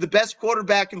with the best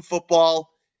quarterback in football.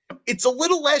 It's a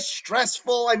little less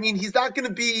stressful. I mean, he's not going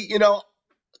to be,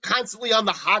 constantly on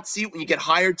the hot seat when you get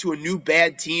hired to a new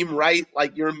bad team, right?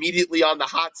 Like you're immediately on the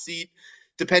hot seat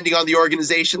depending on the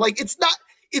organization. Like it's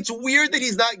weird that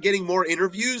he's not getting more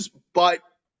interviews, but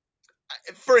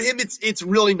for him it's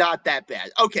really not that bad.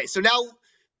 Okay, so now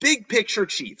big picture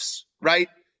Chiefs, right?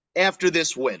 After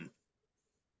this win.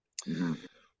 Mm-hmm.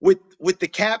 With the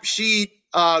cap sheet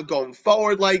going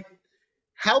forward, like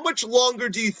how much longer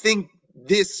do you think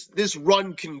this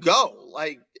run can go?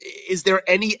 Like, is there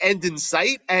any end in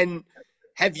sight? And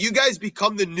have you guys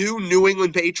become the New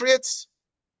England Patriots?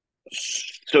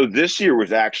 So this year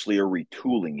was actually a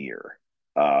retooling year.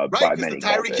 Right, by because many the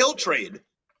Tyreek Hill trade.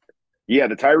 Yeah,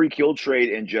 the Tyreek Hill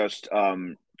trade and just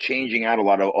changing out a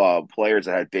lot of players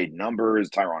that had big numbers,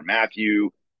 Tyrann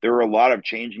Mathieu. There were a lot of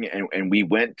changing, and we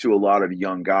went to a lot of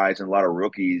young guys and a lot of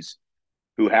rookies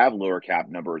who have lower cap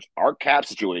numbers. Our cap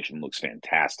situation looks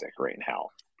fantastic right now.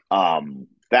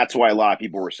 That's why a lot of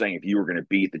people were saying if you were going to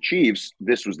beat the Chiefs,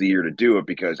 this was the year to do it,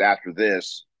 because after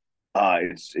this,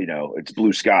 it's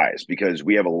blue skies because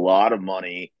we have a lot of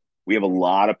money, we have a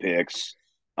lot of picks,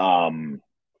 we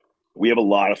have a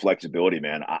lot of flexibility,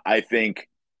 man. I think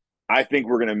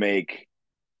we're going to make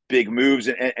big moves,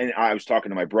 and I was talking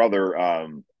to my brother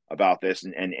about this,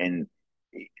 and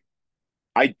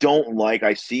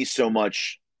I see so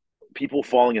much people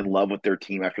falling in love with their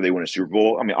team after they win a Super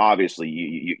Bowl. I mean, obviously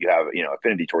you have,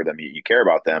 affinity toward them. You care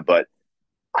about them, but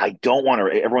I don't want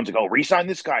to, everyone's like, oh, re-sign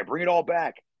this guy, bring it all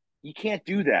back. You can't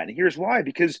do that. And here's why,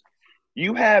 because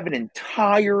you have an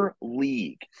entire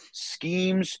league,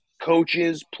 schemes,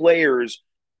 coaches, players,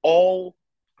 all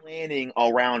planning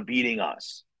around beating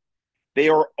us. They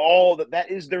are all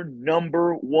that is their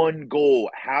number one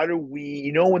goal. How do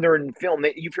we, when they're in film,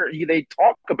 they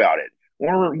talk about it.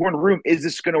 We're in the room. Is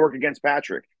this going to work against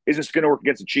Patrick? Is this going to work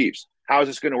against the Chiefs? How is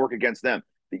this going to work against them?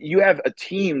 You have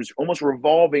teams almost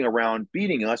revolving around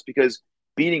beating us, because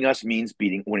beating us means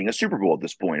winning a Super Bowl at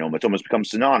this point. It's almost become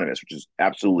synonymous, which is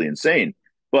absolutely insane.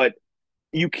 But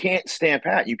you can't stand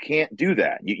pat. You can't do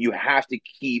that. You have to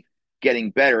keep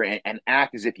getting better and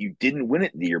act as if you didn't win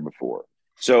it the year before.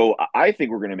 So I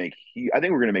think we're going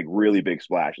to make really big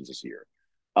splashes this year.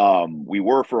 We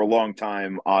were for a long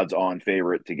time odds-on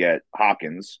favorite to get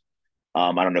Hopkins.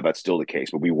 I don't know if that's still the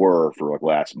case, but we were for like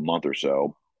last month or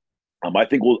so. I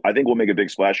think we'll make a big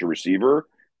splash at receiver.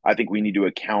 I think we need to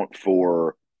account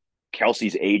for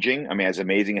Kelsey's aging. I mean, as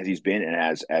amazing as he's been and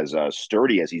as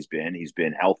sturdy as he's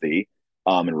been healthy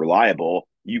and reliable.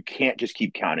 You can't just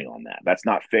keep counting on that. That's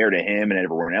not fair to him and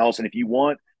everyone else. And if you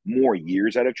want more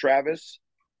years out of Travis,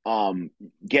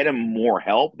 get him more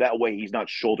help. That way he's not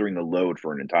shouldering the load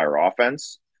for an entire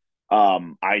offense.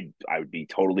 I would be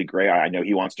totally great. I know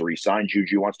he wants to resign.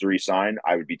 Juju wants to resign.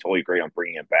 I would be totally great on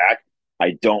bringing him back.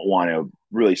 I don't want to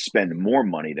really spend more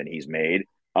money than he's made.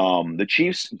 The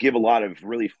Chiefs give a lot of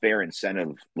really fair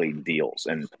incentive-laden deals,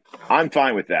 and I'm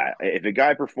fine with that. If a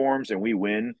guy performs and we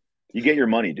win, you get your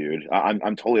money, dude.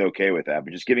 I'm totally okay with that.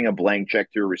 But just giving a blank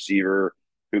check to a receiver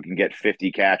who can get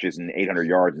 50 catches and 800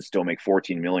 yards and still make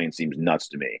 14 million seems nuts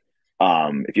to me.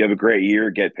 If you have a great year,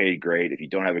 get paid great. If you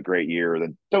don't have a great year,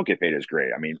 then don't get paid as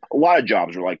great. I mean, a lot of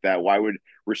jobs are like that. Why would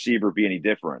receiver be any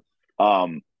different?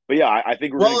 But yeah, I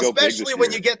think we're going to go big this year. Especially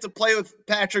when you get to play with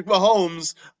Patrick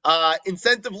Mahomes,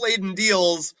 incentive-laden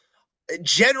deals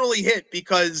generally hit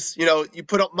because, you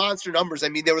put up monster numbers. I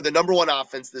mean, they were the number one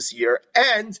offense this year,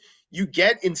 and you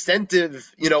get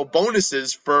incentive,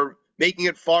 bonuses for making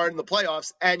it far in the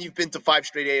playoffs, and you've been to 5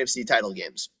 straight AFC title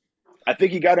games. I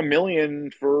think he got $1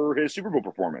 million for his Super Bowl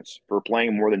performance, for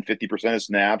playing more than 50% of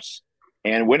snaps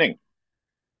and winning.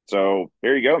 So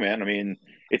there you go, man. I mean,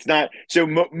 it's not so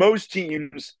most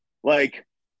teams like.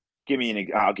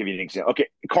 I'll give you an example. Okay,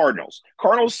 Cardinals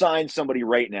signed somebody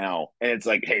right now, and it's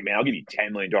like, hey man, I'll give you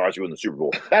 $10 million to win the Super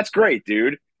Bowl. That's great,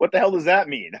 dude. What the hell does that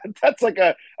mean? That's like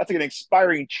an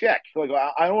expiring check. Like,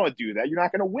 I don't want to do that. You're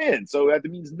not going to win, so that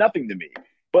means nothing to me.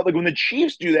 But like when the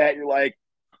Chiefs do that, you're like,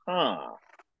 huh.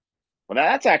 Well,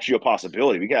 that's actually a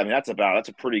possibility. That's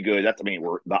a pretty good.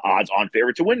 We're the odds-on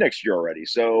favorite to win next year already.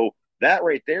 So that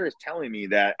right there is telling me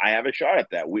that I have a shot at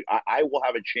that. I will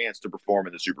have a chance to perform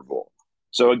in the Super Bowl.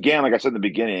 So again, like I said in the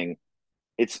beginning,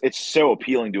 it's so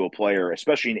appealing to a player,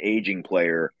 especially an aging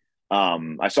player,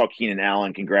 I saw Keenan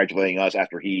Allen congratulating us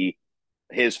after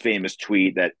his famous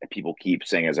tweet that people keep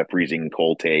saying as a freezing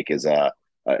cold take is at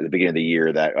the beginning of the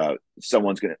year that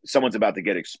someone's about to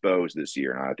get exposed this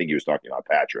year, and I think he was talking about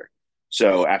Patrick.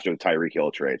 So after the Tyreek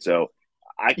Hill trade, so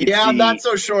I could Yeah, I'm not see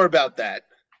so sure about that.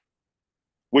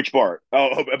 which part. Oh,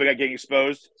 about getting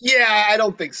exposed. Yeah, I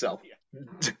don't think so.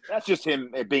 That's just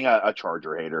him being a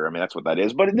Charger hater. I mean, that's what that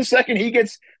is. But the second he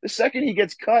gets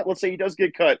cut, let's say he does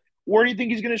get cut, where do you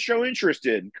think he's going to show interest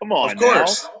in? Come Of on now.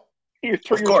 course. You're, Of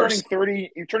you're turning course.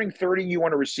 30. You're turning 30. You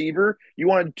want a receiver. You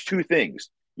want two things.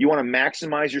 You want to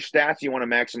maximize your stats. You want to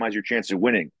maximize your chance of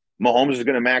winning. Mahomes is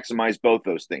going to maximize both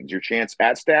those things: your chance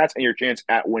at stats and your chance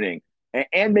at winning,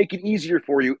 and make it easier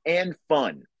for you and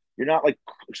fun. You're not like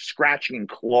scratching and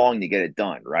clawing to get it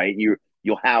done, right?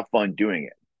 You'll have fun doing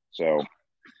it. So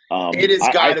It has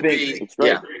I got to think be, it's great.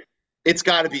 yeah, it's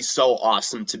got to be so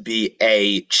awesome to be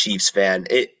a Chiefs fan.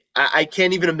 I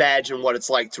can't even imagine what it's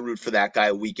like to root for that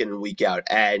guy week in and week out.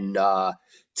 And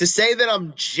to say that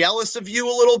I'm jealous of you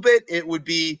a little bit, it would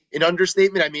be an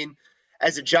understatement. I mean,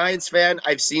 as a Giants fan,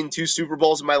 I've seen 2 Super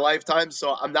Bowls in my lifetime,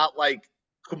 so I'm not like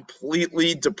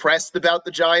completely depressed about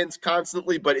the Giants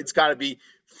constantly, but it's got to be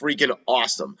freaking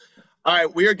awesome. All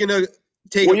right, we are gonna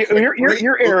take Well, a quick break.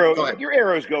 your Go ahead.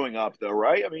 arrow's going up though,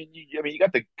 right? I mean, you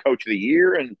got the coach of the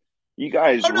year, and you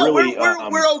guys Oh no, really.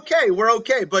 we're okay. We're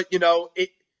okay, but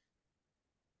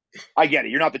I get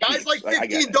it. You're not the guys Chiefs. like I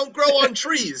get 15 it. don't grow on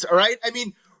trees, all right? I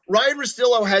mean, Ryan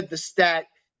Russillo had the stat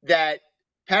that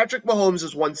Patrick Mahomes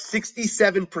has won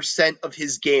 67% of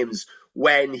his games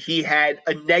when he had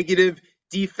a negative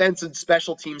defense and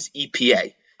special teams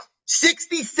EPA.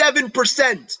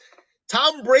 67%.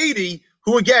 Tom Brady,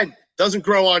 who again doesn't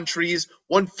grow on trees,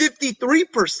 won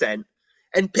 53%.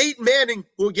 And Peyton Manning,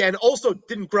 who again also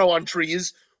didn't grow on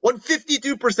trees, won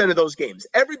 52% of those games.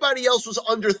 Everybody else was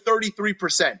under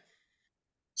 33%.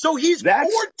 So he's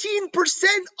That's 14%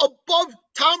 above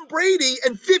Tom Brady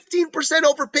and 15%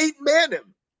 over Peyton Manning.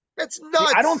 That's see,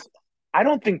 nuts. I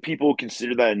don't think people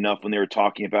consider that enough when they were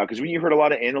talking about because when you heard a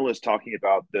lot of analysts talking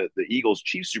about the Eagles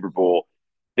Chiefs Super Bowl,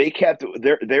 they kept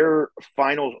their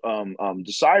final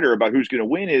decider about who's going to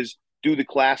win is do the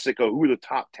classic of who are the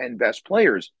top 10 best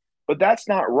players. But that's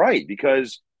not right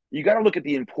because you got to look at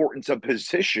the importance of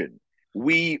position.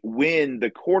 We win the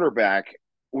quarterback,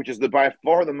 which is by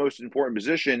far the most important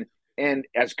position, and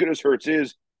as good as Hurts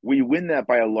is, we win that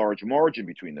by a large margin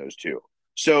between those two.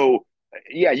 So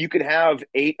yeah, you could have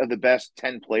 8 of the best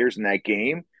 10 players in that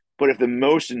game, but if the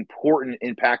most important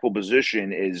impactful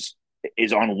position is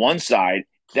on one side,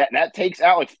 that takes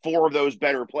out like 4 of those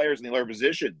better players in the other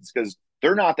positions because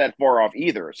they're not that far off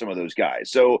either. Some of those guys,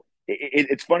 so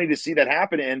it's funny to see that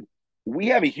happen. And we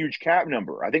have a huge cap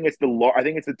number. I think it's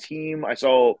the team I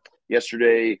saw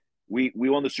yesterday. We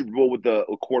won the Super Bowl with the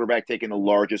quarterback taking the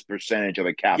largest percentage of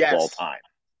the cap of all Yes. time.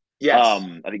 Yes.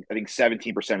 I think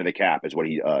 17% of the cap is what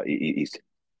he's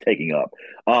taking up.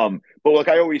 But like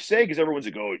I always say, because everyone's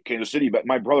like, "Oh, Kansas City," but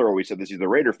my brother always said this. He's the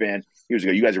Raider fan. He was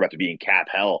like, "You guys are about to be in cap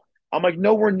hell." I'm like,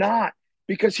 "No, we're not,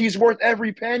 because he's worth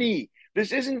every penny.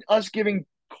 This isn't us giving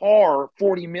Carr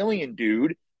 40 million,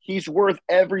 dude. He's worth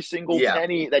every single Yeah.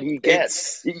 penny that he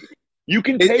gets. It's You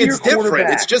can pay your it's different.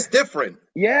 quarterback. It's just different.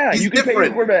 Yeah, He's you can pay your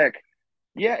different. quarterback.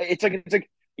 Yeah, it's like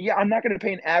yeah, I'm not going to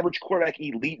pay an average quarterback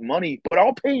elite money, but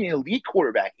I'll pay an elite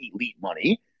quarterback elite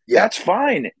money. Yeah. That's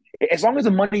fine. As long as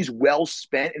the money's well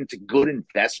spent and it's a good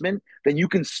investment, then you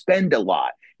can spend a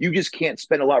lot. You just can't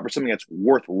spend a lot for something that's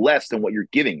worth less than what you're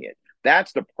giving it.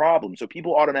 That's the problem. So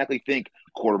people automatically think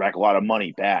quarterback a lot of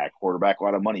money bad, quarterback a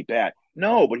lot of money bad.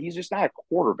 No, but he's just not a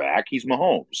quarterback. He's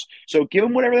Mahomes. So give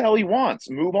him whatever the hell he wants.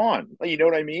 Move on. You know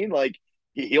what I mean? Like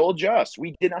he'll adjust.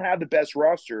 We did not have the best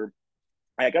roster.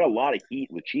 I got a lot of heat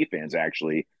with Chief fans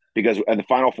actually because in the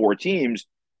final 4 teams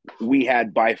we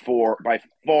had by far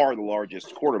the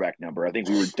largest quarterback number. I think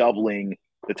we were doubling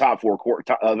the top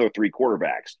other 3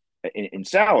 quarterbacks in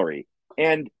salary,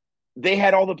 and they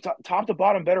had all the top to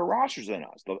bottom better rosters than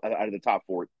us out of the top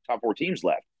four teams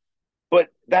left. But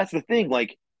that's the thing,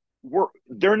 like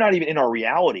they're not even in our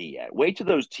reality yet. Wait till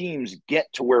those teams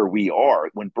get to where we are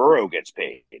when Burrow gets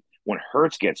paid, when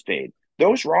Hurts gets paid.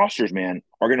 Those rosters, man,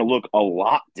 are going to look a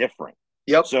lot different.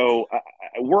 Yep. So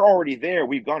we're already there.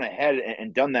 We've gone ahead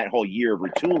and done that whole year of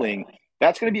retooling.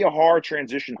 That's going to be a hard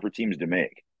transition for teams to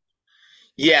make.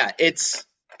 Yeah, it's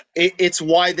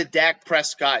why the Dak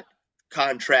Prescott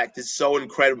contract is so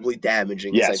incredibly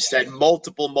damaging. Yes. As I've said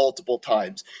multiple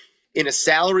times. In a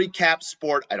salary cap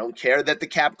sport, I don't care that the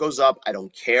cap goes up. I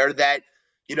don't care that,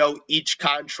 each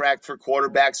contract for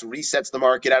quarterbacks resets the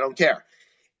market. I don't care.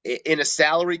 In a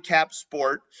salary cap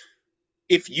sport,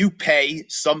 if you pay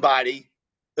somebody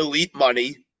elite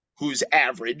money who's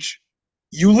average,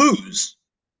 you lose,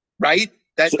 right?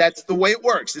 That's the way it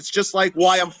works. It's just like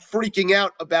why I'm freaking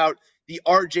out about the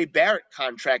R.J. Barrett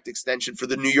contract extension for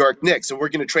the New York Knicks. And we're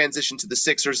going to transition to the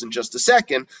Sixers in just a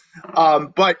second.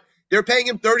 But they're paying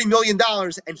him $30 million,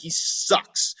 and he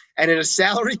sucks. And in a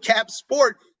salary cap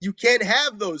sport, you can't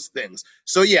have those things.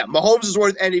 So, yeah, Mahomes is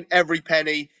worth every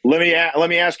penny. Let me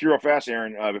ask you real fast,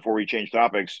 Aaron, before we change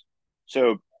topics.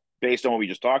 So, based on what we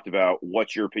just talked about,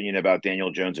 what's your opinion about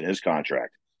Daniel Jones and his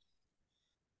contract?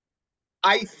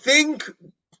 I think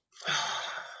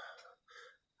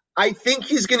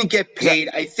he's going to get paid.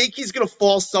 I think he's going to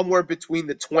fall somewhere between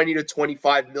the $20 to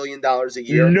 $25 million a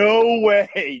year. No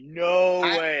way. No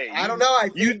way. I don't know.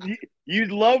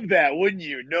 You'd love that, wouldn't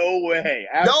you? No way.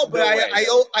 No, but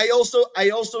I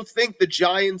also think the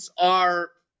Giants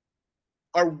are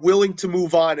willing to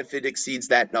move on if it exceeds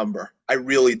that number. I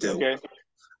really do. Okay.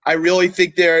 I really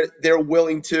think they're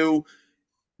willing to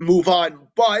move on.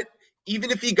 But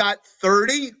even if he got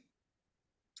 30,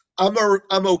 I'm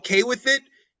okay with it.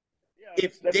 Yeah,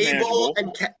 if Daboll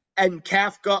and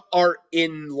Kafka are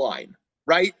in line,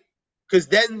 right? Because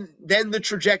then the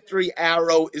trajectory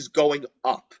arrow is going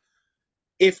up.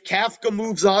 If Kafka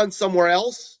moves on somewhere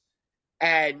else,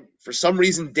 and for some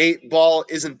reason Daboll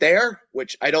isn't there,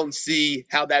 which I don't see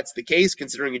how that's the case,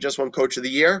 considering he just won Coach of the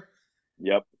Year.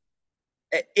 Yep.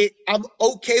 I'm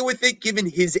okay with it given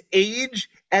his age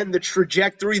and the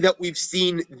trajectory that we've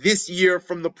seen this year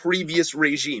from the previous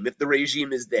regime, if the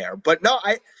regime is there. But no,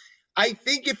 I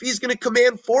think if he's going to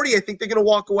command 40, I think they're going to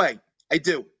walk away. I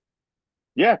do.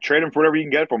 Yeah, trade him for whatever you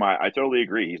can get from him. I totally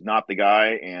agree. He's not the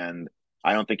guy, and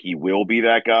I don't think he will be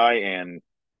that guy, and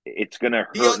it's going to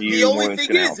hurt you. The only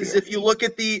thing is if you look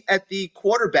at the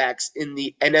quarterbacks in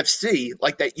the NFC,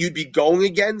 like that you'd be going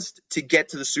against to get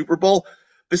to the Super Bowl,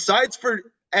 besides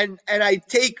and I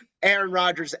take Aaron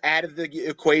Rodgers out of the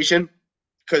equation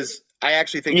because I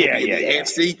actually think he'll be in the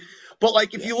AFC. But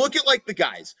like if you look at like the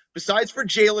guys, besides for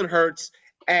Jalen Hurts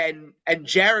and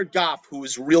Jared Goff, who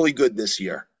is really good this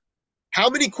year, how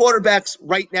many quarterbacks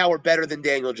right now are better than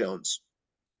Daniel Jones?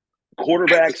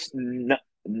 Quarterbacks, not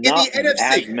in the NFC.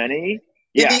 As many.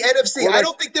 In the NFC, I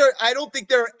don't think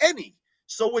there are any.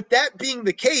 So with that being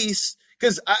the case,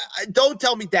 because don't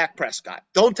tell me Dak Prescott,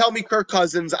 don't tell me Kirk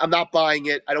Cousins. I'm not buying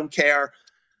it. I don't care.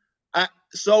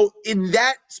 So in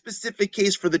that specific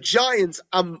case for the Giants,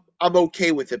 I'm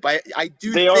okay with it. But I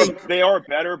do think they are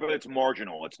better, but it's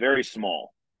marginal. It's very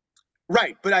small.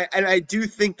 Right, but I do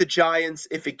think the Giants,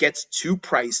 if it gets too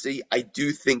pricey, I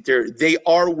do think they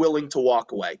are willing to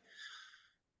walk away.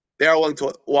 They are willing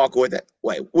to walk away that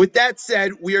way. With that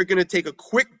said, we are going to take a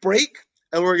quick break,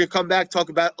 and we're going to come back, talk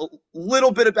about a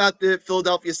little bit about the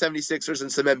Philadelphia 76ers and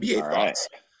some NBA thoughts.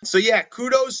 Right. So, yeah,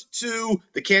 kudos to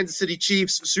the Kansas City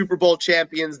Chiefs, Super Bowl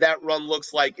champions. That run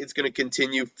looks like it's going to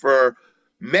continue for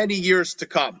many years to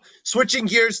come. Switching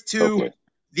gears to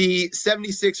the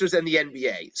 76ers and the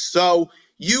NBA. So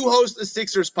you host the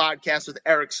Sixers podcast with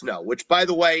Eric Snow, which, by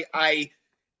the way, I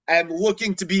am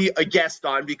looking to be a guest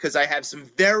on because I have some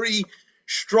very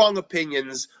strong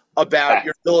opinions about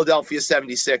your Philadelphia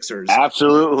 76ers.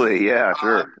 Absolutely. Yeah,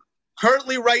 sure.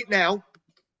 Currently right now,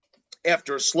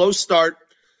 after a slow start,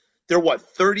 they're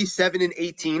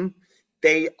 37-18.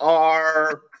 They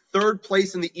are third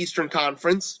place in the Eastern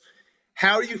Conference.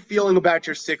 How are you feeling about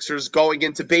your Sixers going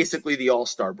into basically the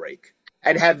All-Star break?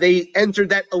 And have they entered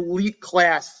that elite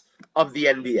class of the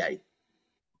NBA?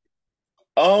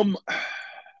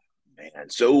 Man,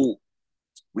 so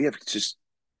we have just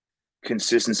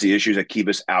consistency issues that keep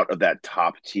us out of that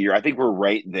top tier. I think we're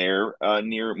right there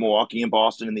near Milwaukee and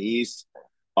Boston in the East.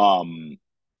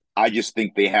 I just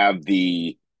think they have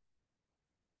the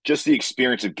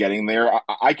experience of getting there.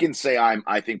 I can say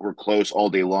I think we're close all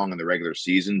day long in the regular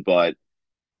season, but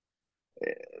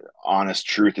honest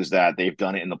truth is that they've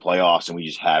done it in the playoffs and we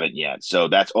just haven't yet. So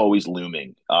that's always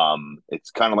looming. It's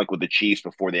kind of like with the Chiefs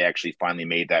before they actually finally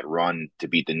made that run to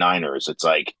beat the Niners. It's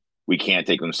like we can't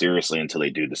take them seriously until they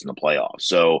do this in the playoffs.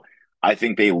 So I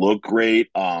think they look great.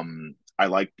 I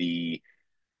like the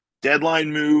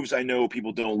deadline moves. I know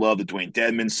people don't love the Dwayne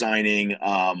Dedmon signing.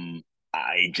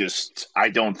 I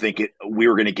don't think we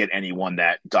were going to get anyone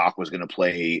that Doc was going to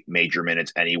play major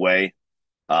minutes anyway.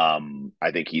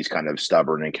 I think he's kind of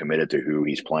stubborn and committed to who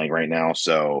he's playing right now.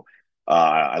 So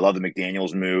I love the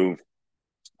McDaniels move.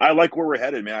 I like where we're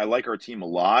headed, man. I like our team a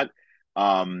lot.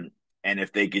 And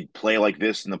if they could play like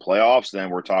this in the playoffs, then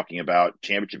we're talking about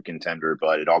championship contender,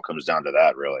 but it all comes down to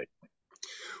that, really.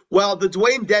 Well, the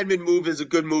Dwayne Dedmon move is a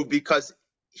good move because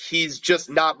he's just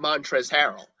not Montrezl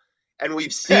Harrell. And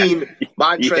we've seen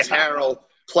Montrezl Harrell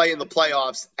play in the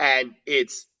playoffs, and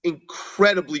it's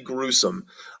incredibly gruesome.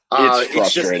 It's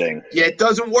frustrating. It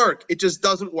doesn't work. It just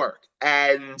doesn't work.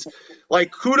 And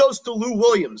like, kudos to Lou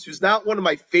Williams, who's not one of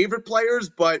my favorite players,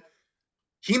 but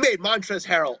he made Montrezl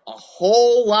Harrell a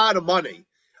whole lot of money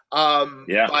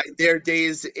by their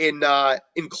days in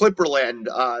Clipperland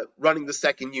running the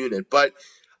second unit. But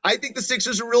I think the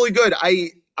Sixers are really good.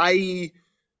 I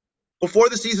before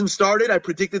the season started, I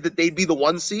predicted that they'd be the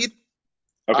 1 seed.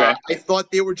 Okay. I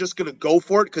thought they were just going to go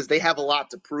for it because they have a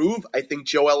lot to prove. I think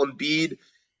Joel Embiid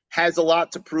has a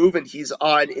lot to prove, and he's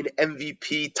on an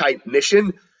MVP-type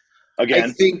mission. Again.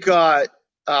 I think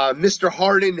Mr.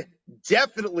 Harden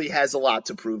definitely has a lot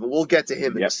to prove, and we'll get to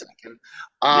him in a second.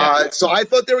 So I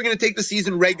thought they were going to take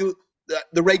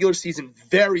the regular season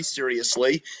very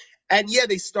seriously. And, yeah,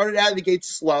 they started out of the gate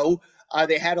slow.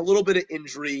 They had a little bit of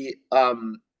injury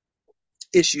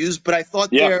issues, but I thought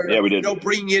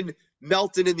bringing in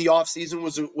Melton in the offseason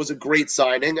was a great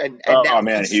signing. And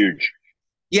huge.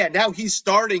 Yeah, now he's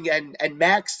starting, and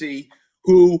Maxey,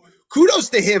 who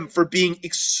kudos to him for being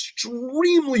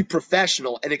extremely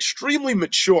professional and extremely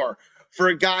mature for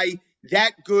a guy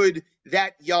that good,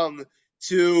 that young,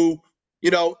 to,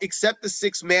 accept the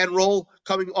 6-man role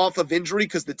coming off of injury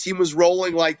because the team was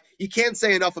rolling. Like, you can't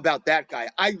say enough about that guy.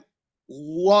 I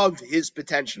love his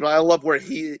potential. I love where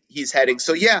he's heading.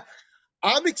 So, yeah,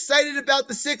 I'm excited about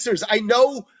the Sixers. I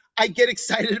know I get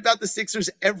excited about the Sixers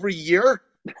every year,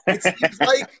 it seems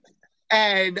like,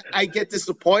 and I get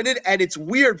disappointed. And it's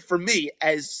weird for me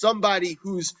as somebody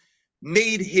who's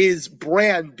made his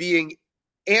brand being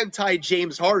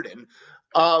anti-James Harden.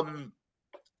 I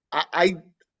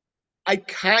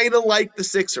kind of like the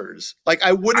Sixers. Like,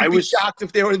 I wouldn't be shocked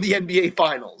if they were in the NBA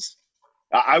Finals.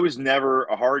 I was never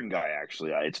a Harden guy, actually.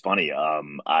 It's funny.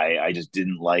 I just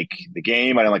didn't like the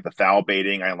game. I didn't like the foul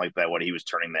baiting. I didn't like what he was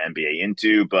turning the NBA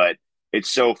into. But it's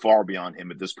so far beyond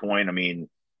him at this point. I mean,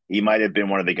 he might have been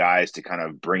one of the guys to kind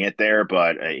of bring it there,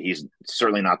 but he's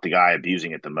certainly not the guy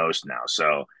abusing it the most now.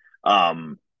 So,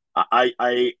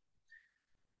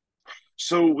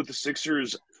 so with the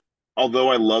Sixers, although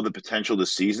I love the potential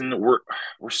this season, we're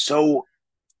so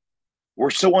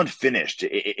unfinished.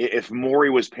 If Morey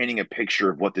was painting a picture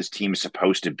of what this team is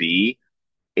supposed to be,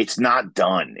 it's not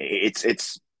done.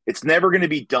 It's never going to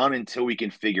be done until we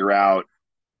can figure out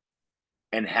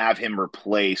and have him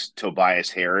replace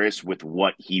Tobias Harris with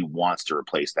what he wants to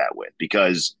replace that with.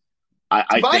 Because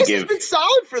I think has been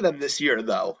solid for them this year,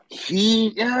 though.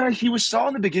 He was solid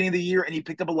in the beginning of the year, and he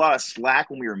picked up a lot of slack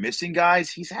when we were missing guys.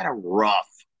 He's had a rough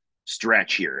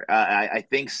stretch here. I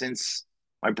think since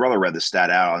my brother read the stat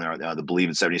out on the Believe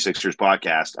in 76ers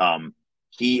podcast, I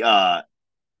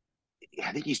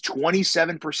think he's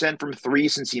 27% from three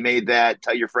since he made that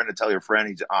tell your friend to tell your friend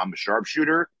he's a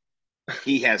sharpshooter.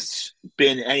 He has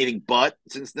been anything but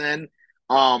since then.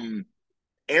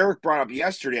 Eric brought up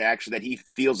yesterday, actually, that he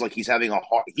feels like he's having a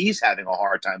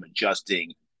hard time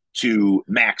adjusting to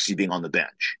Maxey being on the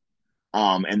bench.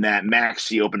 And that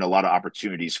Maxey opened a lot of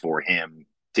opportunities for him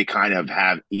to kind of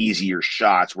have easier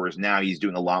shots, whereas now he's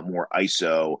doing a lot more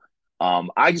ISO.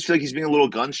 I just feel like he's being a little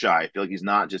gun shy. I feel like he's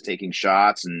not just taking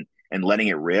shots and letting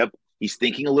it rip. He's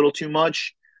thinking a little too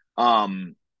much.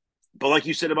 But like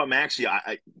you said about Maxey,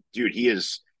 dude, he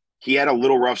had a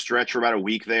little rough stretch for about a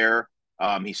week there.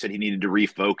 He said he needed to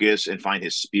refocus and find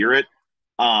his spirit.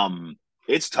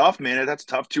 It's tough, man. That's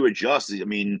tough to adjust. I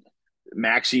mean,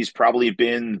 Maxey's probably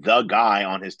been the guy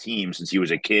on his team since he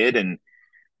was a kid, and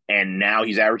now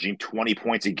he's averaging 20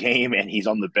 points a game, and he's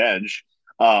on the bench.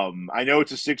 I know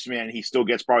it's a 6-man. He still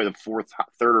gets probably the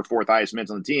third or fourth highest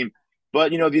minutes on the team.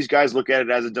 But, these guys look at it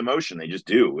as a demotion. They just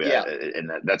do. Yeah.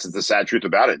 And that's the sad truth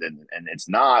about it. And it's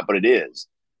not, but it is.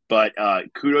 But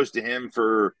kudos to him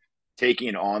for taking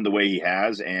it on the way he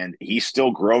has. And he's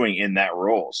still growing in that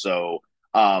role. So,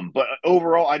 but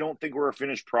overall, I don't think we're a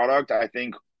finished product. I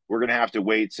think we're going to have to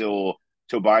wait till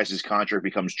Tobias's contract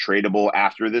becomes tradable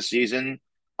after this season.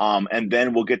 And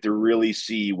then we'll get to really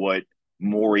see what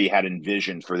Morey had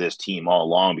envisioned for this team all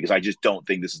along, because I just don't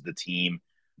think this is the team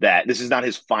this is not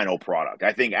his final product.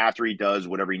 I think after he does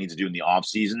whatever he needs to do in the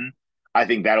offseason, I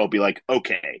think that'll be like,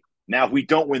 okay, now if we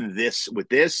don't win this with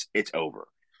this, it's over.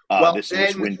 This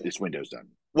window's done.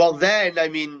 Well, then, I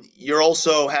mean, you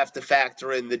also have to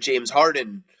factor in the James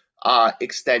Harden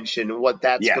extension and what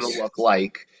that's going to look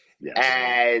like.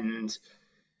 Yes.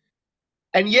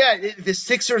 And yeah, the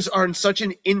Sixers are in such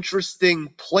an interesting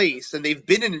place, and they've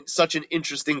been in such an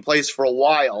interesting place for a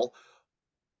while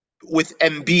with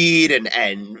Embiid,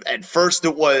 and first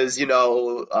it was, the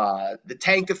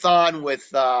Tankathon with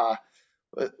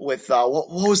what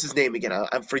was his name again?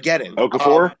 I'm forgetting.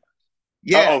 Okafor?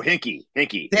 Yeah, Hinkie.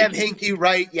 Sam Hinkie,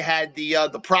 right? You had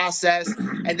the process,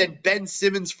 and then Ben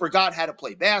Simmons forgot how to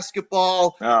play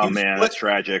basketball. Oh man, that's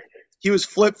tragic. He was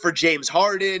flipped for James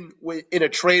Harden in a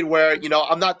trade where,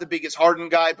 I'm not the biggest Harden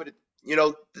guy, but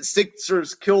the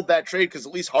Sixers killed that trade because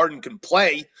at least Harden can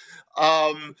play.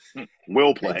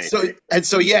 Will play.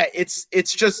 So yeah,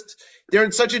 it's just they're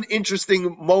in such an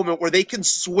interesting moment where they can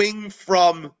swing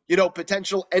from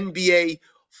potential NBA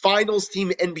Finals team,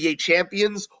 NBA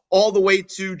champions, all the way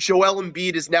to Joel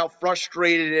Embiid is now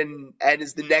frustrated and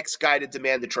is the next guy to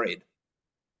demand the trade.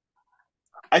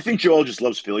 I think Joel just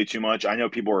loves Philly too much. I know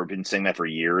people have been saying that for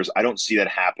years. I don't see that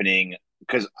happening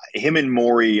because him and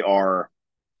Morey are.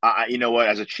 You know what?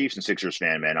 As a Chiefs and Sixers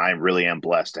fan, man, I really am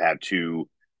blessed to have two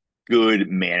good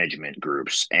management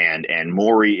groups, and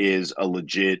Morey is a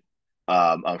legit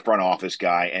a front office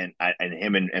guy, and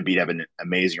him and Embiid have an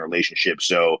amazing relationship.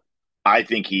 So I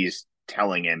think he's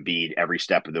telling Embiid every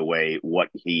step of the way what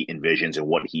he envisions and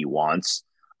what he wants.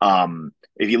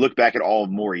 If you look back at all of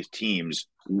Morey's teams,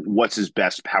 what's his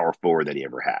best power forward that he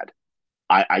ever had?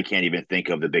 I can't even think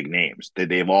of the big names.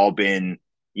 They've all been,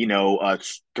 not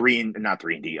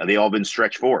 3-and-D. They all been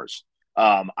stretch fours.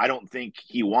 I don't think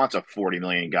he wants a $40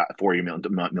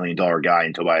 million guy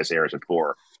in Tobias Harris at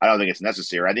 4. I don't think it's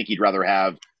necessary. I think he'd rather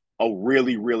have a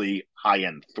really, really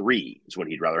high-end 3 is what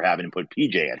he'd rather have and put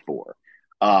PJ at 4.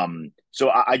 So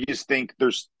I just think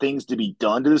there's things to be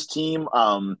done to this team.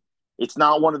 It's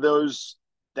not one of those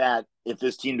that if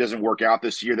this team doesn't work out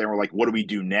this year, then we're like, what do we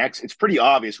do next? It's pretty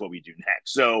obvious what we do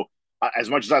next. So as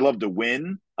much as I love to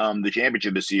win the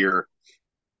championship this year,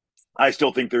 I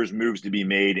still think there's moves to be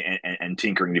made and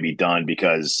tinkering to be done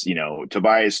because,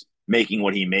 Tobias making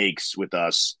what he makes with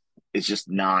us is just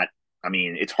not – I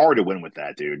mean, it's hard to win with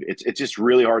that, dude. It's just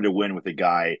really hard to win with a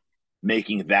guy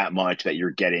making that much that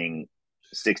you're getting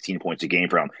 16 points a game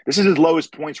from. This is his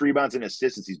lowest points, rebounds, and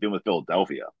assists since he's been with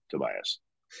Philadelphia, Tobias.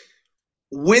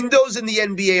 Windows in the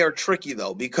NBA are tricky,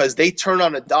 though, because they turn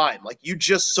on a dime. Like you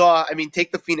just saw –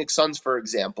 take the Phoenix Suns, for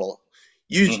example.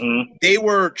 They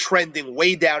were trending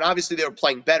way down. Obviously, they were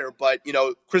playing better, but,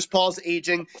 Chris Paul's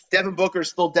aging. Devin Booker's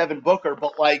still Devin Booker,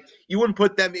 but, you wouldn't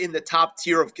put them in the top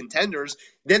tier of contenders.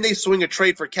 Then they swing a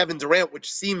trade for Kevin Durant,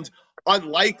 which seemed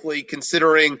unlikely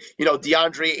considering,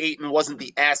 DeAndre Ayton wasn't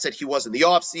the asset he was in the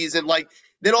offseason.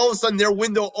 Then all of a sudden their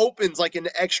window opens an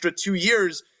extra 2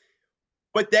 years.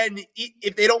 But then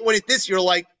if they don't win it this year,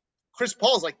 Chris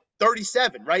Paul's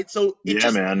 37, right? So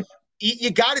man.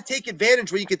 You got to take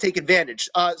advantage when you can take advantage.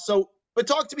 But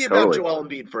talk to me about Joel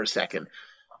Embiid for a second.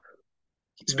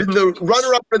 He's been the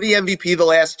runner-up for the MVP the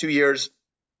last 2 years.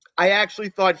 I actually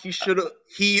thought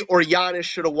he or Giannis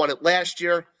should have won it last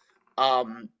year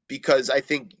because I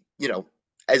think,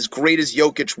 as great as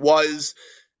Jokic was,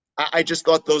 I just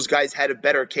thought those guys had a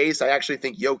better case. I actually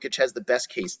think Jokic has the best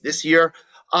case this year.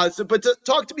 But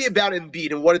talk to me about Embiid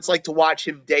and what it's like to watch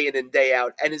him day in and day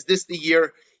out. And is this the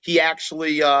year he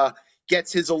actually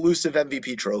gets his elusive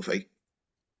MVP trophy?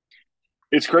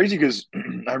 It's crazy because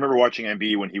I remember watching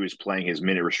Embiid when he was playing his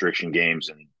minute restriction games,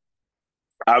 and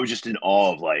I was just in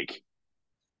awe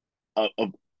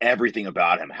of everything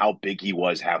about him, how big he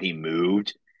was, how he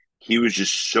moved. He was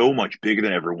just so much bigger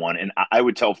than everyone. And I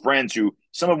would tell friends who,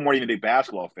 some of them weren't even big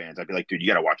basketball fans, I'd be like, dude, you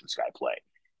got to watch this guy play.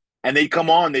 And they'd come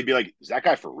on, they'd be like, is that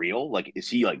guy for real? Is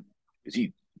he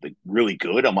really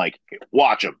good? I'm like,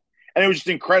 watch him. And it was just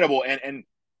incredible. And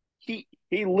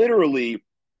he literally,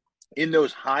 in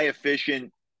those high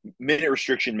efficient minute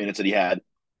restriction minutes that he had,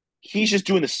 he's just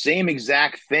doing the same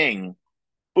exact thing,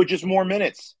 but just more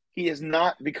minutes. He has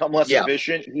not become less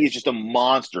efficient. He's just a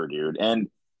monster, dude. And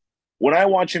when I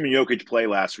watched him and Jokic play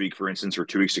last week, for instance, or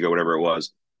 2 weeks ago, whatever it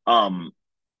was,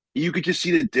 you could just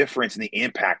see the difference in the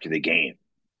impact of the game.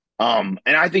 And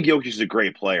I think Jokic is a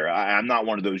great player. I'm not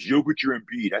one of those Jokic or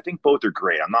Embiid. I think both are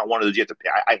great. I'm not one of those you have to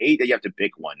pick. I hate that you have to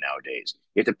pick one nowadays.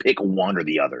 You have to pick one or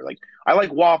the other. I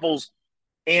like waffles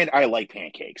and I like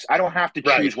pancakes. I don't have to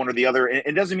choose one or the other. And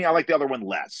it doesn't mean I like the other one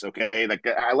less. Okay,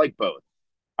 I like both.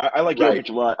 I like Jokic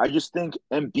a lot. I just think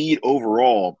Embiid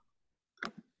overall.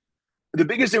 The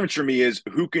biggest difference for me is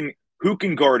who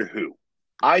can guard who.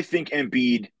 I think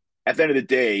Embiid at the end of the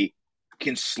day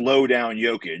can slow down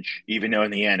Jokic, even though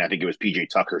in the end I think it was PJ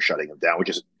Tucker shutting him down, which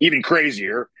is even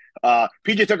crazier.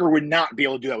 PJ Tucker would not be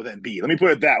able to do that with Embiid. Let me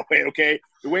put it that way, okay?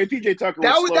 The way PJ Tucker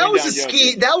was a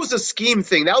scheme. That was a scheme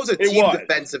thing. That was a team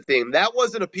defensive thing. That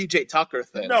wasn't a PJ Tucker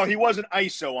thing. No, he wasn't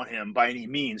ISO on him by any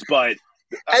means, but.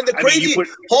 And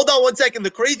hold on one second.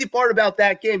 The crazy part about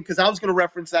that game, because I was going to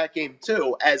reference that game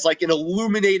too as an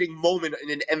illuminating moment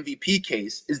in an MVP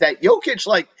case, is that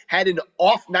Jokic had an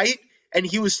off night and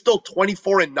he was still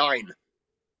 24-9.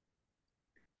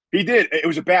 He did. It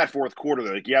was a bad fourth quarter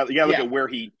though. Like, you gotta look Yeah, at where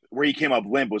he came up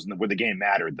limp was where the game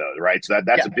mattered though, right? So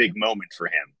that's yeah, a big moment for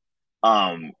him.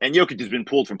 And Jokic has been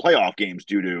pulled from playoff games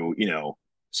due to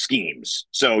schemes.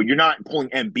 So you're not pulling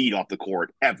Embiid off the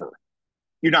court ever.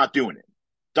 You're not doing it.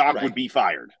 Doc right. would be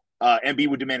fired. Embiid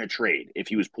would demand a trade if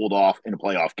he was pulled off in a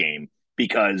playoff game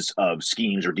because of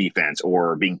schemes or defense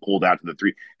or being pulled out to the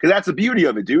three. Because that's the beauty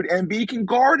of it, dude. Embiid can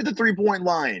guard at the 3-point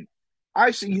line.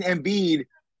 I've seen Embiid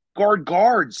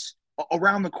guards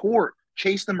around the court,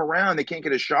 chase them around. They can't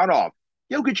get a shot off.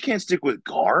 Jokic can't stick with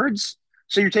guards.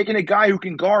 So you're taking a guy who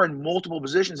can guard multiple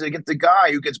positions against a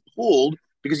guy who gets pulled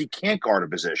because he can't guard a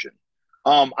position.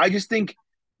 I just think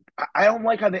I don't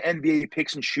like how the NBA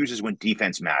picks and chooses when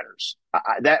defense matters.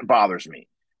 That bothers me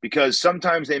because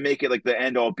sometimes they make it like the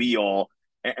end all be all,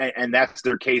 and that's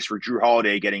their case for Drew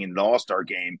Holiday getting into the All Star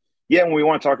game. Yeah, when we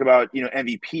want to talk about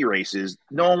MVP races,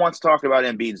 no one wants to talk about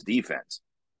Embiid's defense.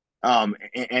 And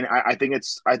I think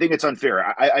it's unfair.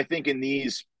 I think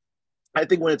I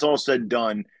think when it's all said and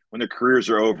done, when their careers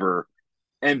are over,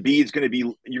 Embiid's going to be,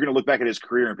 you're going to look back at his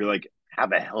career and be like, how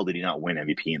the hell did he not win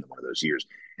MVP in one of those years?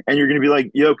 And you're going to be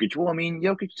like, Jokic. Well, I mean,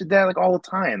 Jokic did that like all the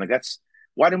time. Like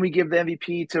why didn't we give the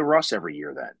MVP to Russ every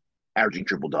year then, averaging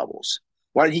triple doubles?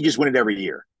 Why didn't he just win it every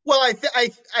year? Well, I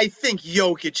think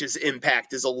Jokic's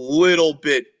impact is a little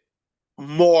bit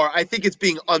more. I think it's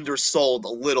being undersold a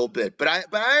little bit, but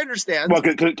I understand. Well,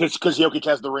 because Jokic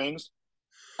has the rings.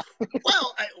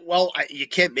 You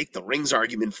can't make the rings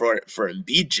argument for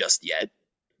Embiid just yet.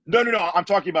 No. I'm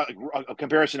talking about a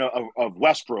comparison of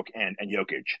Westbrook and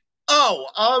Jokic. No,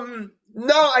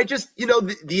 I just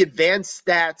the advanced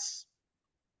stats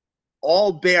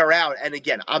all bear out. And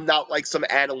again, I'm not like some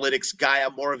analytics guy.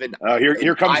 I'm more of an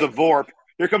here comes the VORP.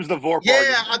 Here comes the VORP. Yeah,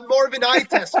 argument. I'm more of an eye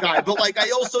test guy. But like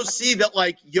I also see that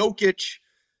like Jokic,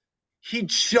 he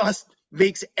just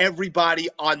makes everybody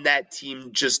on that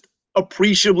team just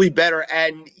appreciably better.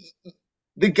 And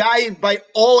the guy, by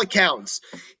all accounts,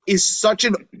 is such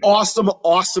an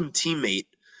awesome teammate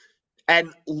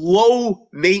and low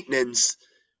maintenance,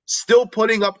 still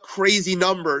putting up crazy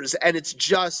numbers. And it's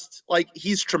just like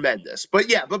he's tremendous. But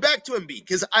back to Embiid,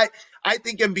 because I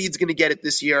think Embiid's going to get it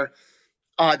this year.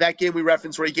 That game we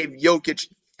referenced where he gave Jokic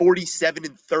 47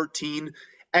 and 13.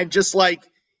 And just like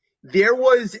there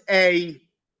was an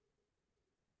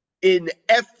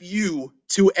FU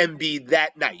to Embiid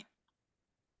that night,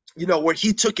 where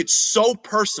he took it so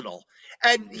personal.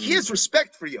 And he has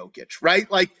respect for Jokic, right?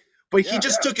 Like, but he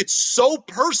just took it so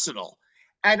personal.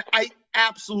 And I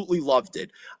absolutely loved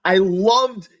it. I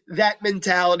loved that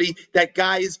mentality that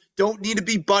guys don't need to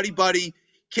be buddy,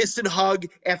 kiss and hug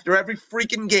after every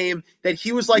freaking game, that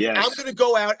he was like, yes, I'm going to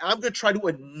go out, I'm going to try to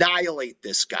annihilate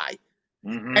this guy.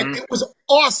 Mm-hmm. And it was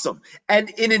awesome. And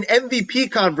in an MVP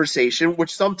conversation,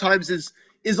 which sometimes is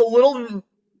a little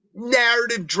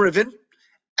narrative driven,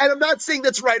 and I'm not saying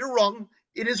that's right or wrong,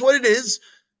 it is what it is,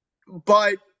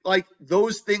 but like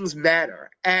those things matter.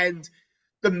 And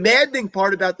the maddening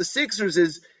part about the Sixers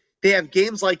is they have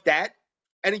games like that.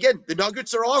 And again, the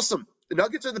Nuggets are awesome. The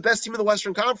Nuggets are the best team in the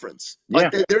Western Conference.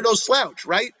 Like they're no slouch,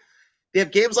 right? They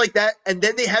have games like that, and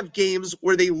then they have games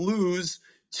where they lose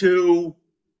to,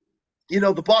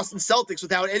 the Boston Celtics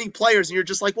without any players, and you're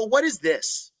just like, well, what is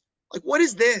this? Like, what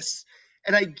is this?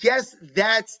 And I guess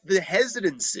that's the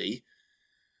hesitancy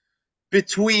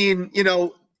between,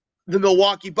 the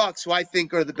Milwaukee Bucks, who I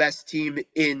think are the best team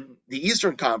in the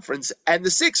Eastern Conference, and the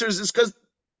Sixers, is because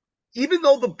even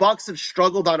though the Bucks have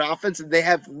struggled on offense, and they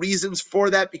have reasons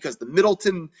for that because the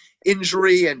Middleton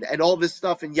injury and all this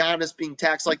stuff and Giannis being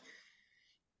taxed, like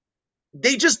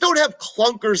they just don't have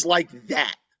clunkers like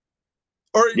that.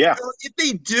 Or if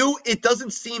they do, it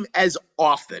doesn't seem as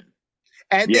often.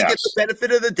 And they get the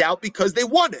benefit of the doubt because they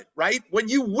won it, right? When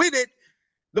you win it,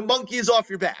 the monkey is off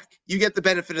your back. You get the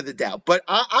benefit of the doubt. But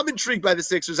I'm intrigued by the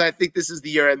Sixers. I think this is the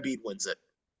year Embiid wins it.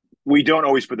 We don't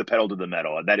always put the pedal to the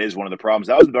metal. That is one of the problems.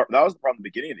 That was the problem at the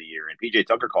beginning of the year, and PJ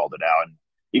Tucker called it out. And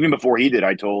even before he did,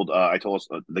 I told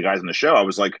the guys on the show, I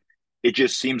was like, it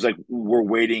just seems like we're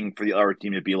waiting for the other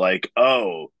team to be like,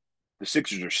 oh, the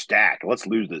Sixers are stacked. Let's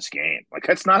lose this game. Like,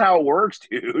 that's not how it works,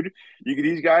 dude.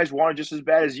 These guys want it just as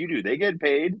bad as you do. They get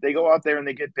paid. They go out there and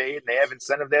they get paid. And they have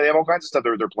incentive. They have all kinds of stuff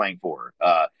they're playing for.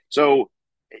 So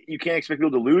you can't expect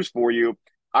people to lose for you.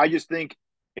 I just think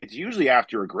it's usually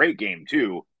after a great game,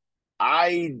 too.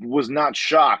 I was not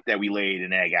shocked that we laid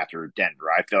an egg after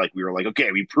Denver. I felt like we were like,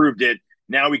 okay, we proved it.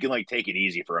 Now we can, like, take it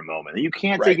easy for a moment. And you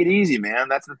can't take it easy, man.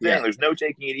 That's the thing. Yeah. There's no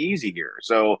taking it easy here.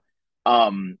 So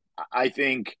I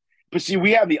think – but see,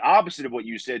 we have the opposite of what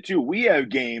you said, too. We have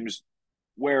games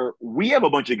where we have a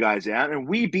bunch of guys out and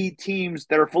we beat teams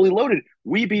that are fully loaded.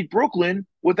 We beat Brooklyn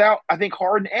without, I think,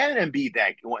 Harden and Embiid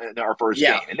that in our first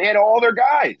Yeah. game, and they had all their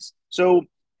guys. So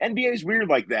NBA is weird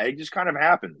like that. It just kind of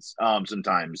happens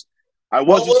sometimes. I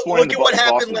was Well, exploring look the at what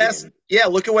happened Boston game. Yeah,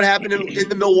 look at what happened in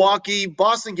the Milwaukee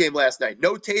Boston game last night.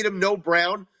 No Tatum, no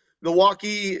Brown.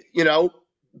 Milwaukee,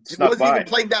 Snuck wasn't even by.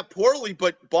 playing that poorly,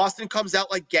 but Boston comes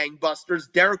out like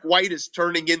gangbusters. Derek White is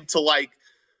turning into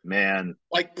Man,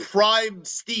 like prime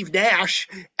Steve Nash,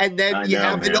 and then I you know,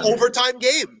 have an man. overtime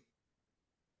game.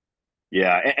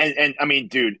 Yeah, and I mean,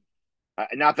 dude,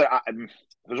 not that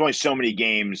there's only so many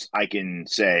games I can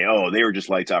say, oh, they were just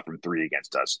lights out from three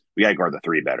against us. We got to guard the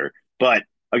three better. But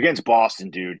against Boston,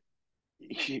 dude,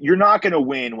 you're not going to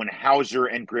win when Hauser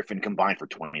and Griffin combine for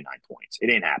 29 points. It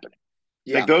ain't happening.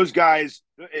 Yeah. Like those guys,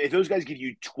 if those guys give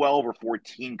you 12 or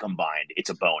 14 combined, it's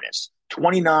a bonus.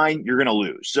 29, you're going to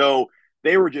lose. So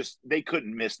they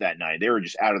couldn't miss that night. They were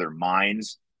just out of their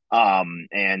minds.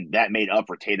 And that made up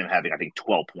for Tatum having, I think,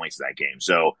 12 points that game.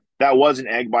 So that was an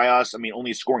egg by us. I mean,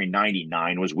 only scoring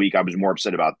 99 was weak. I was more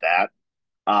upset about that.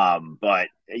 But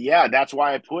yeah, that's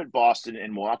why I put Boston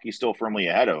and Milwaukee still firmly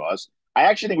ahead of us. I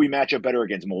actually think we match up better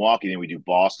against Milwaukee than we do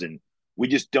Boston. We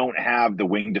just don't have the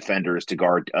wing defenders to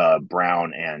guard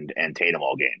Brown and Tatum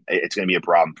all game. It's going to be a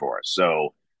problem for us.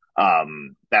 So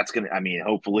that's going to, I mean,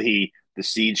 hopefully the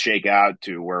seeds shake out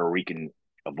to where we can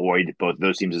avoid both of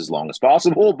those teams as long as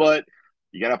possible. But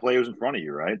you got to play who's in front of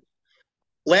you, right?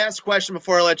 Last question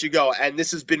before I let you go, and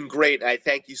this has been great. I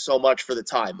thank you so much for the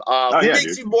time. Who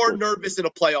makes you more nervous in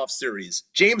a playoff series,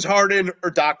 James Harden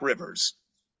or Doc Rivers?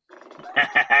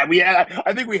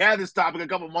 I think we had this topic a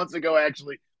couple months ago,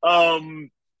 actually.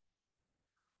 Harden,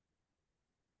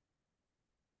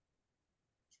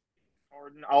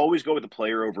 I'll always go with the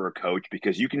player over a coach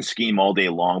because you can scheme all day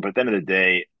long, but at the end of the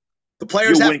day, the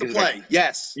players have to play.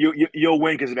 Yes, you'll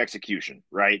win because of execution,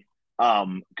 right?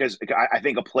 Because I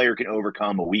think a player can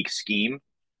overcome a weak scheme,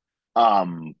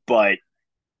 but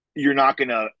you're not going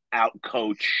to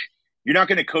out-coach. You're not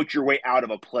going to coach your way out of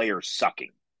a player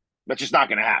sucking. That's just not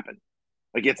going to happen.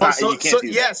 Like it's not. You can't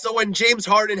do that. So when James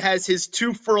Harden has his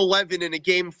 2 for 11 in a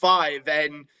game 5,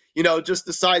 and just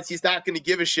decides he's not going to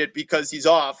give a shit because he's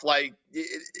off, like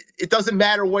it doesn't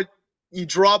matter what you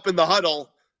draw up in the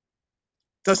huddle.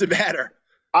 Doesn't matter.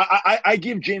 I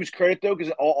give James credit though,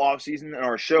 because all offseason in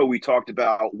our show we talked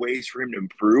about ways for him to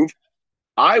improve.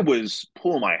 I was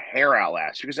pulling my hair out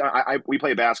last year because we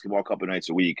play basketball a couple of nights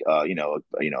a week, in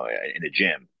the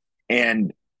gym,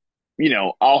 and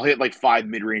I'll hit like 5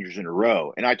 mid-rangers in a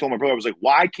row. And I told my brother, I was like,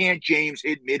 why can't James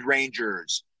hit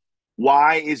mid-rangers?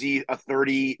 Why is he a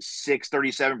 36,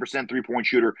 37% three-point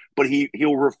shooter, but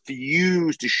he'll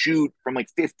refuse to shoot from like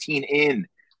 15 in?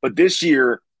 But this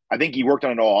year, I think he worked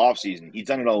on it all offseason. He's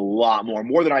done it a lot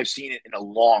more than I've seen it in a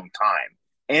long time.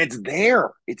 And it's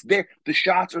there. It's there. The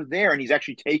shots are there, and he's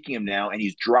actually taking them now, and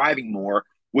he's driving more,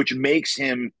 which gives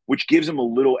him a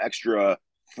little extra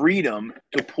freedom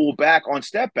to pull back on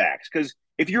step backs. Because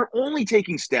if you're only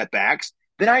taking step backs,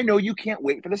 then I know you can't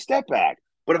wait for the step back.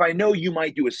 But if I know you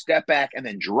might do a step back and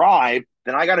then drive,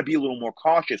 then I got to be a little more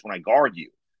cautious when I guard you.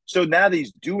 So now that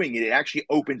he's doing it, it actually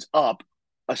opens up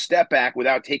a step back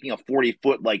without taking a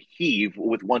 40-foot like heave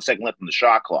with 1 second left on the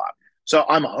shot clock. So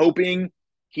I'm hoping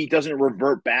he doesn't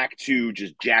revert back to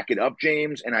just jack it up,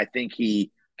 James. And I think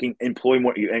he can employ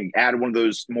more and add more of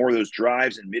those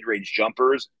drives and mid-range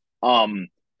jumpers.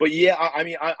 But yeah, I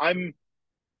mean,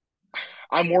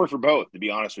 I'm worried for both, to be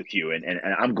honest with you. And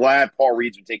I'm glad Paul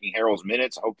Reed's been taking Harrell's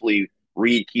minutes. Hopefully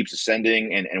Reed keeps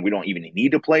ascending and we don't even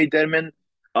need to play Dedmon.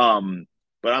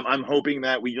 But I'm hoping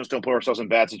that we just don't put ourselves in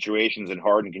bad situations and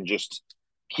Harden can just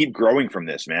keep growing from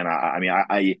this, man. I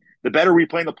mean, the better we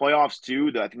play in the playoffs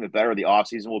too, I think the better the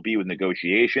offseason will be with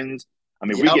negotiations. I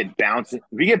mean, Yep. if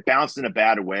we get bounced in a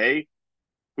bad way,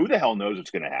 who the hell knows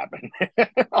what's going to happen?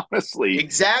 Honestly,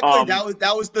 exactly.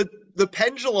 That was the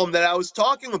pendulum that I was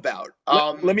talking about.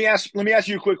 Let me ask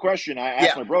you a quick question. I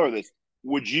asked my brother this.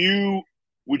 Would you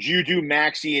do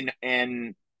Maxey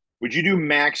and would you do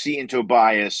Maxey and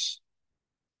Tobias?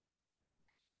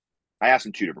 I asked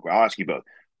him 2 different questions. I'll ask you both.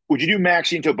 Would you do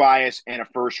Maxey and Tobias and a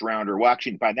first rounder? Well,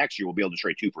 actually, by next year we'll be able to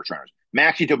trade 2 first rounders.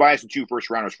 Maxey, Tobias, and 2 first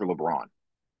rounders for LeBron.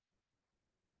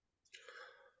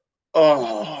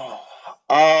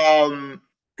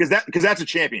 Because that's a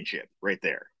championship right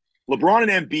there. LeBron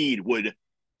and Embiid would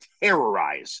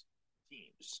terrorize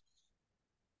teams.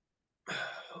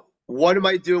 What am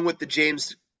I doing with the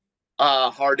James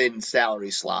Harden salary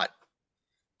slot?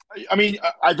 I mean,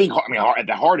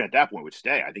 the Harden at that point would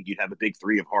stay. I think you'd have a big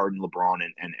 3 of Harden, LeBron,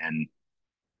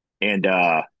 and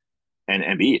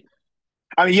Embiid.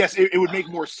 I mean, yes, it would make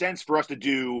more sense for us to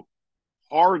do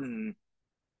Harden,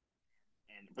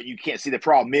 but you can't see the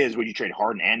problem is would you trade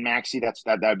Harden and Maxey?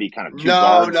 That'd be kind of two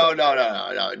guards. No.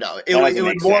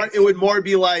 It would more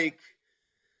be like,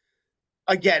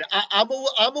 again, I'm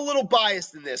a little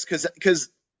biased in this because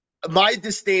my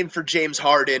disdain for James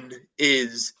Harden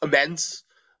is immense.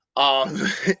 I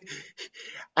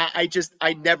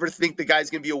never think the guy's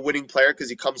going to be a winning player because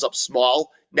he comes up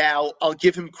small. Now, I'll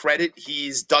give him credit.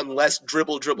 He's done less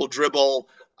dribble,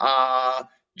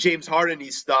 James Harden-y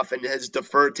stuff and has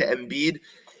deferred to Embiid.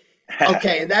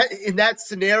 Okay, in that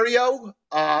scenario,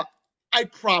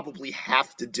 I'd probably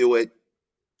have to do it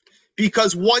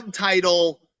because one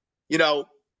title,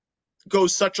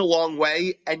 goes such a long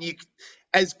way. And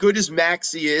as good as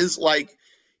Maxey is, like,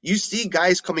 you see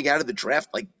guys coming out of the draft,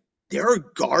 like, there are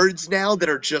guards now that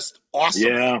are just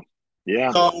awesome.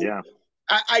 Yeah. So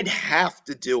I'd have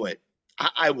to do it.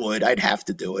 I would. I'd have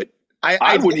to do it.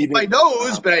 I wouldn't even. My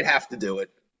nose, but I'd have to do it.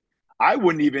 I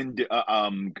wouldn't even.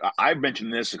 I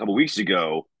mentioned this a couple weeks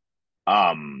ago.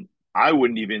 I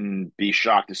wouldn't even be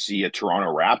shocked to see a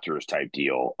Toronto Raptors type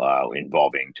deal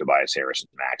involving Tobias Harris and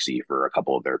Maxey for a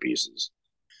couple of their pieces.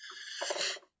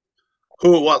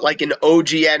 Who? What? Like an OG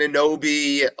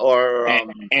Anunoby or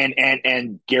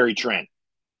and Gary Trent.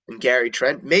 And Gary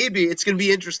Trent. Maybe it's going to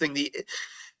be interesting.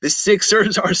 The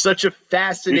Sixers are such a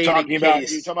fascinating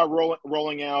case. You're talking about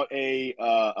rolling out a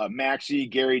Maxey,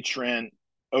 Gary Trent,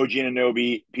 OG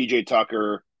Anunoby, PJ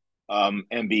Tucker,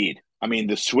 Embiid. I mean,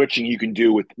 the switching you can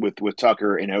do with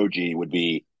Tucker and OG would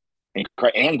be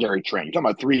incredible. And Gary Trent. You're talking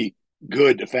about three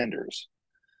good defenders.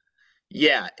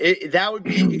 Yeah, that would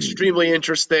be extremely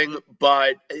interesting,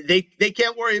 but they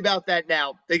can't worry about that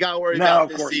now. They got to worry about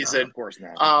this season, of course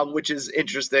not. Which is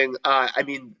interesting. I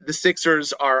mean, the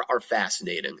Sixers are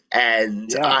fascinating, and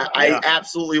I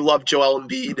absolutely love Joel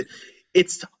Embiid.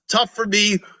 It's tough for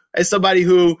me as somebody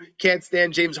who can't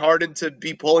stand James Harden to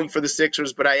be pulling for the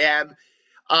Sixers, but I am.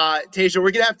 Tasia,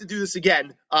 we're going to have to do this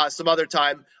again some other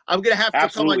time. I'm going to have to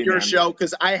come on your show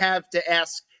because I have to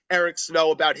ask Eric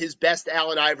Snow about his best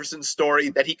Allen Iverson story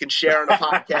that he can share on a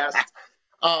podcast.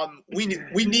 We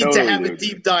need to have a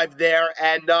deep dive there,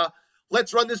 and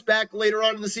let's run this back later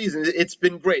on in the season. It's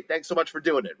been great. Thanks so much for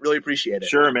doing it. Really appreciate it.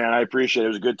 Sure, man. I appreciate it. It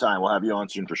was a good time. We'll have you on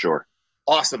soon for sure.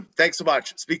 Awesome. Thanks so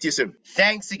much. Speak to you soon.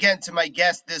 Thanks again to my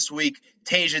guest this week,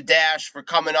 Tasia Dash, for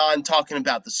coming on, talking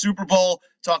about the Super Bowl,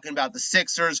 talking about the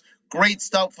Sixers. Great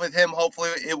stuff with him. Hopefully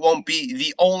it won't be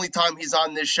the only time he's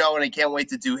on this show, and I can't wait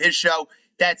to do his show.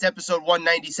 That's episode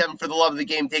 197 for the Love of the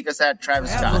Game. Take us out,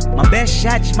 Travis Scott. My best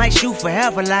shot you might shoot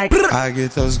forever like. I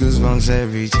get those goosebumps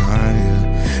every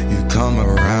time, you come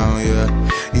around,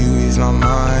 You ease my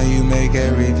mind, you make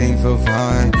everything feel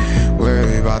fine.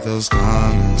 Worry about those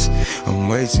comments, I'm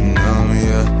way too numb,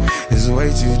 It's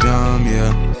way too dumb,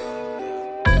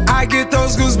 I get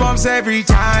those goosebumps every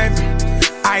time.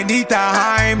 I need the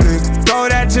Heimlich, throw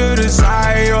that to the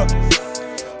side,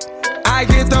 I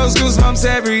get those goosebumps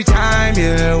every time,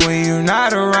 when you're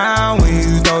not around, when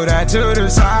you throw that to the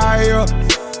side,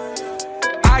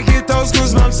 I get those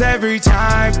goosebumps every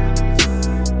time.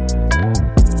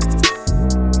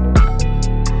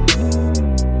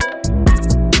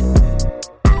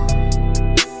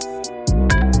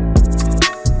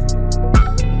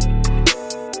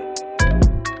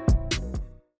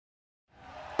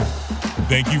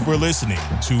 Thank you for listening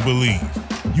to Believe.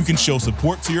 You can show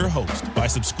support to your host by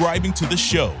subscribing to the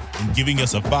show and giving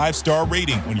us a 5-star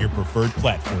rating on your preferred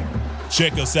platform.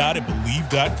 Check us out at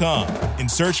Believe.com and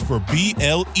search for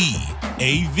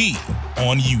BLEAV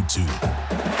on YouTube.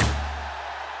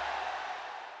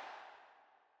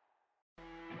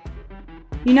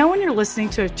 You know when you're listening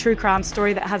to a true crime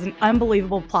story that has an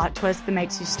unbelievable plot twist that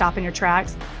makes you stop in your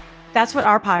tracks? That's what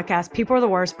our podcast, People Are the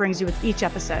Worst, brings you with each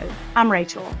episode. I'm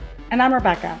Rachel. And I'm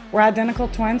Rebecca. We're identical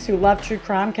twins who love true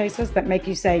crime cases that make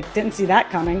you say, didn't see that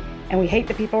coming, and we hate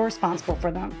the people responsible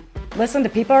for them. Listen to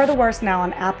People Are the Worst now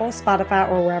on Apple, Spotify,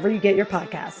 or wherever you get your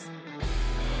podcasts.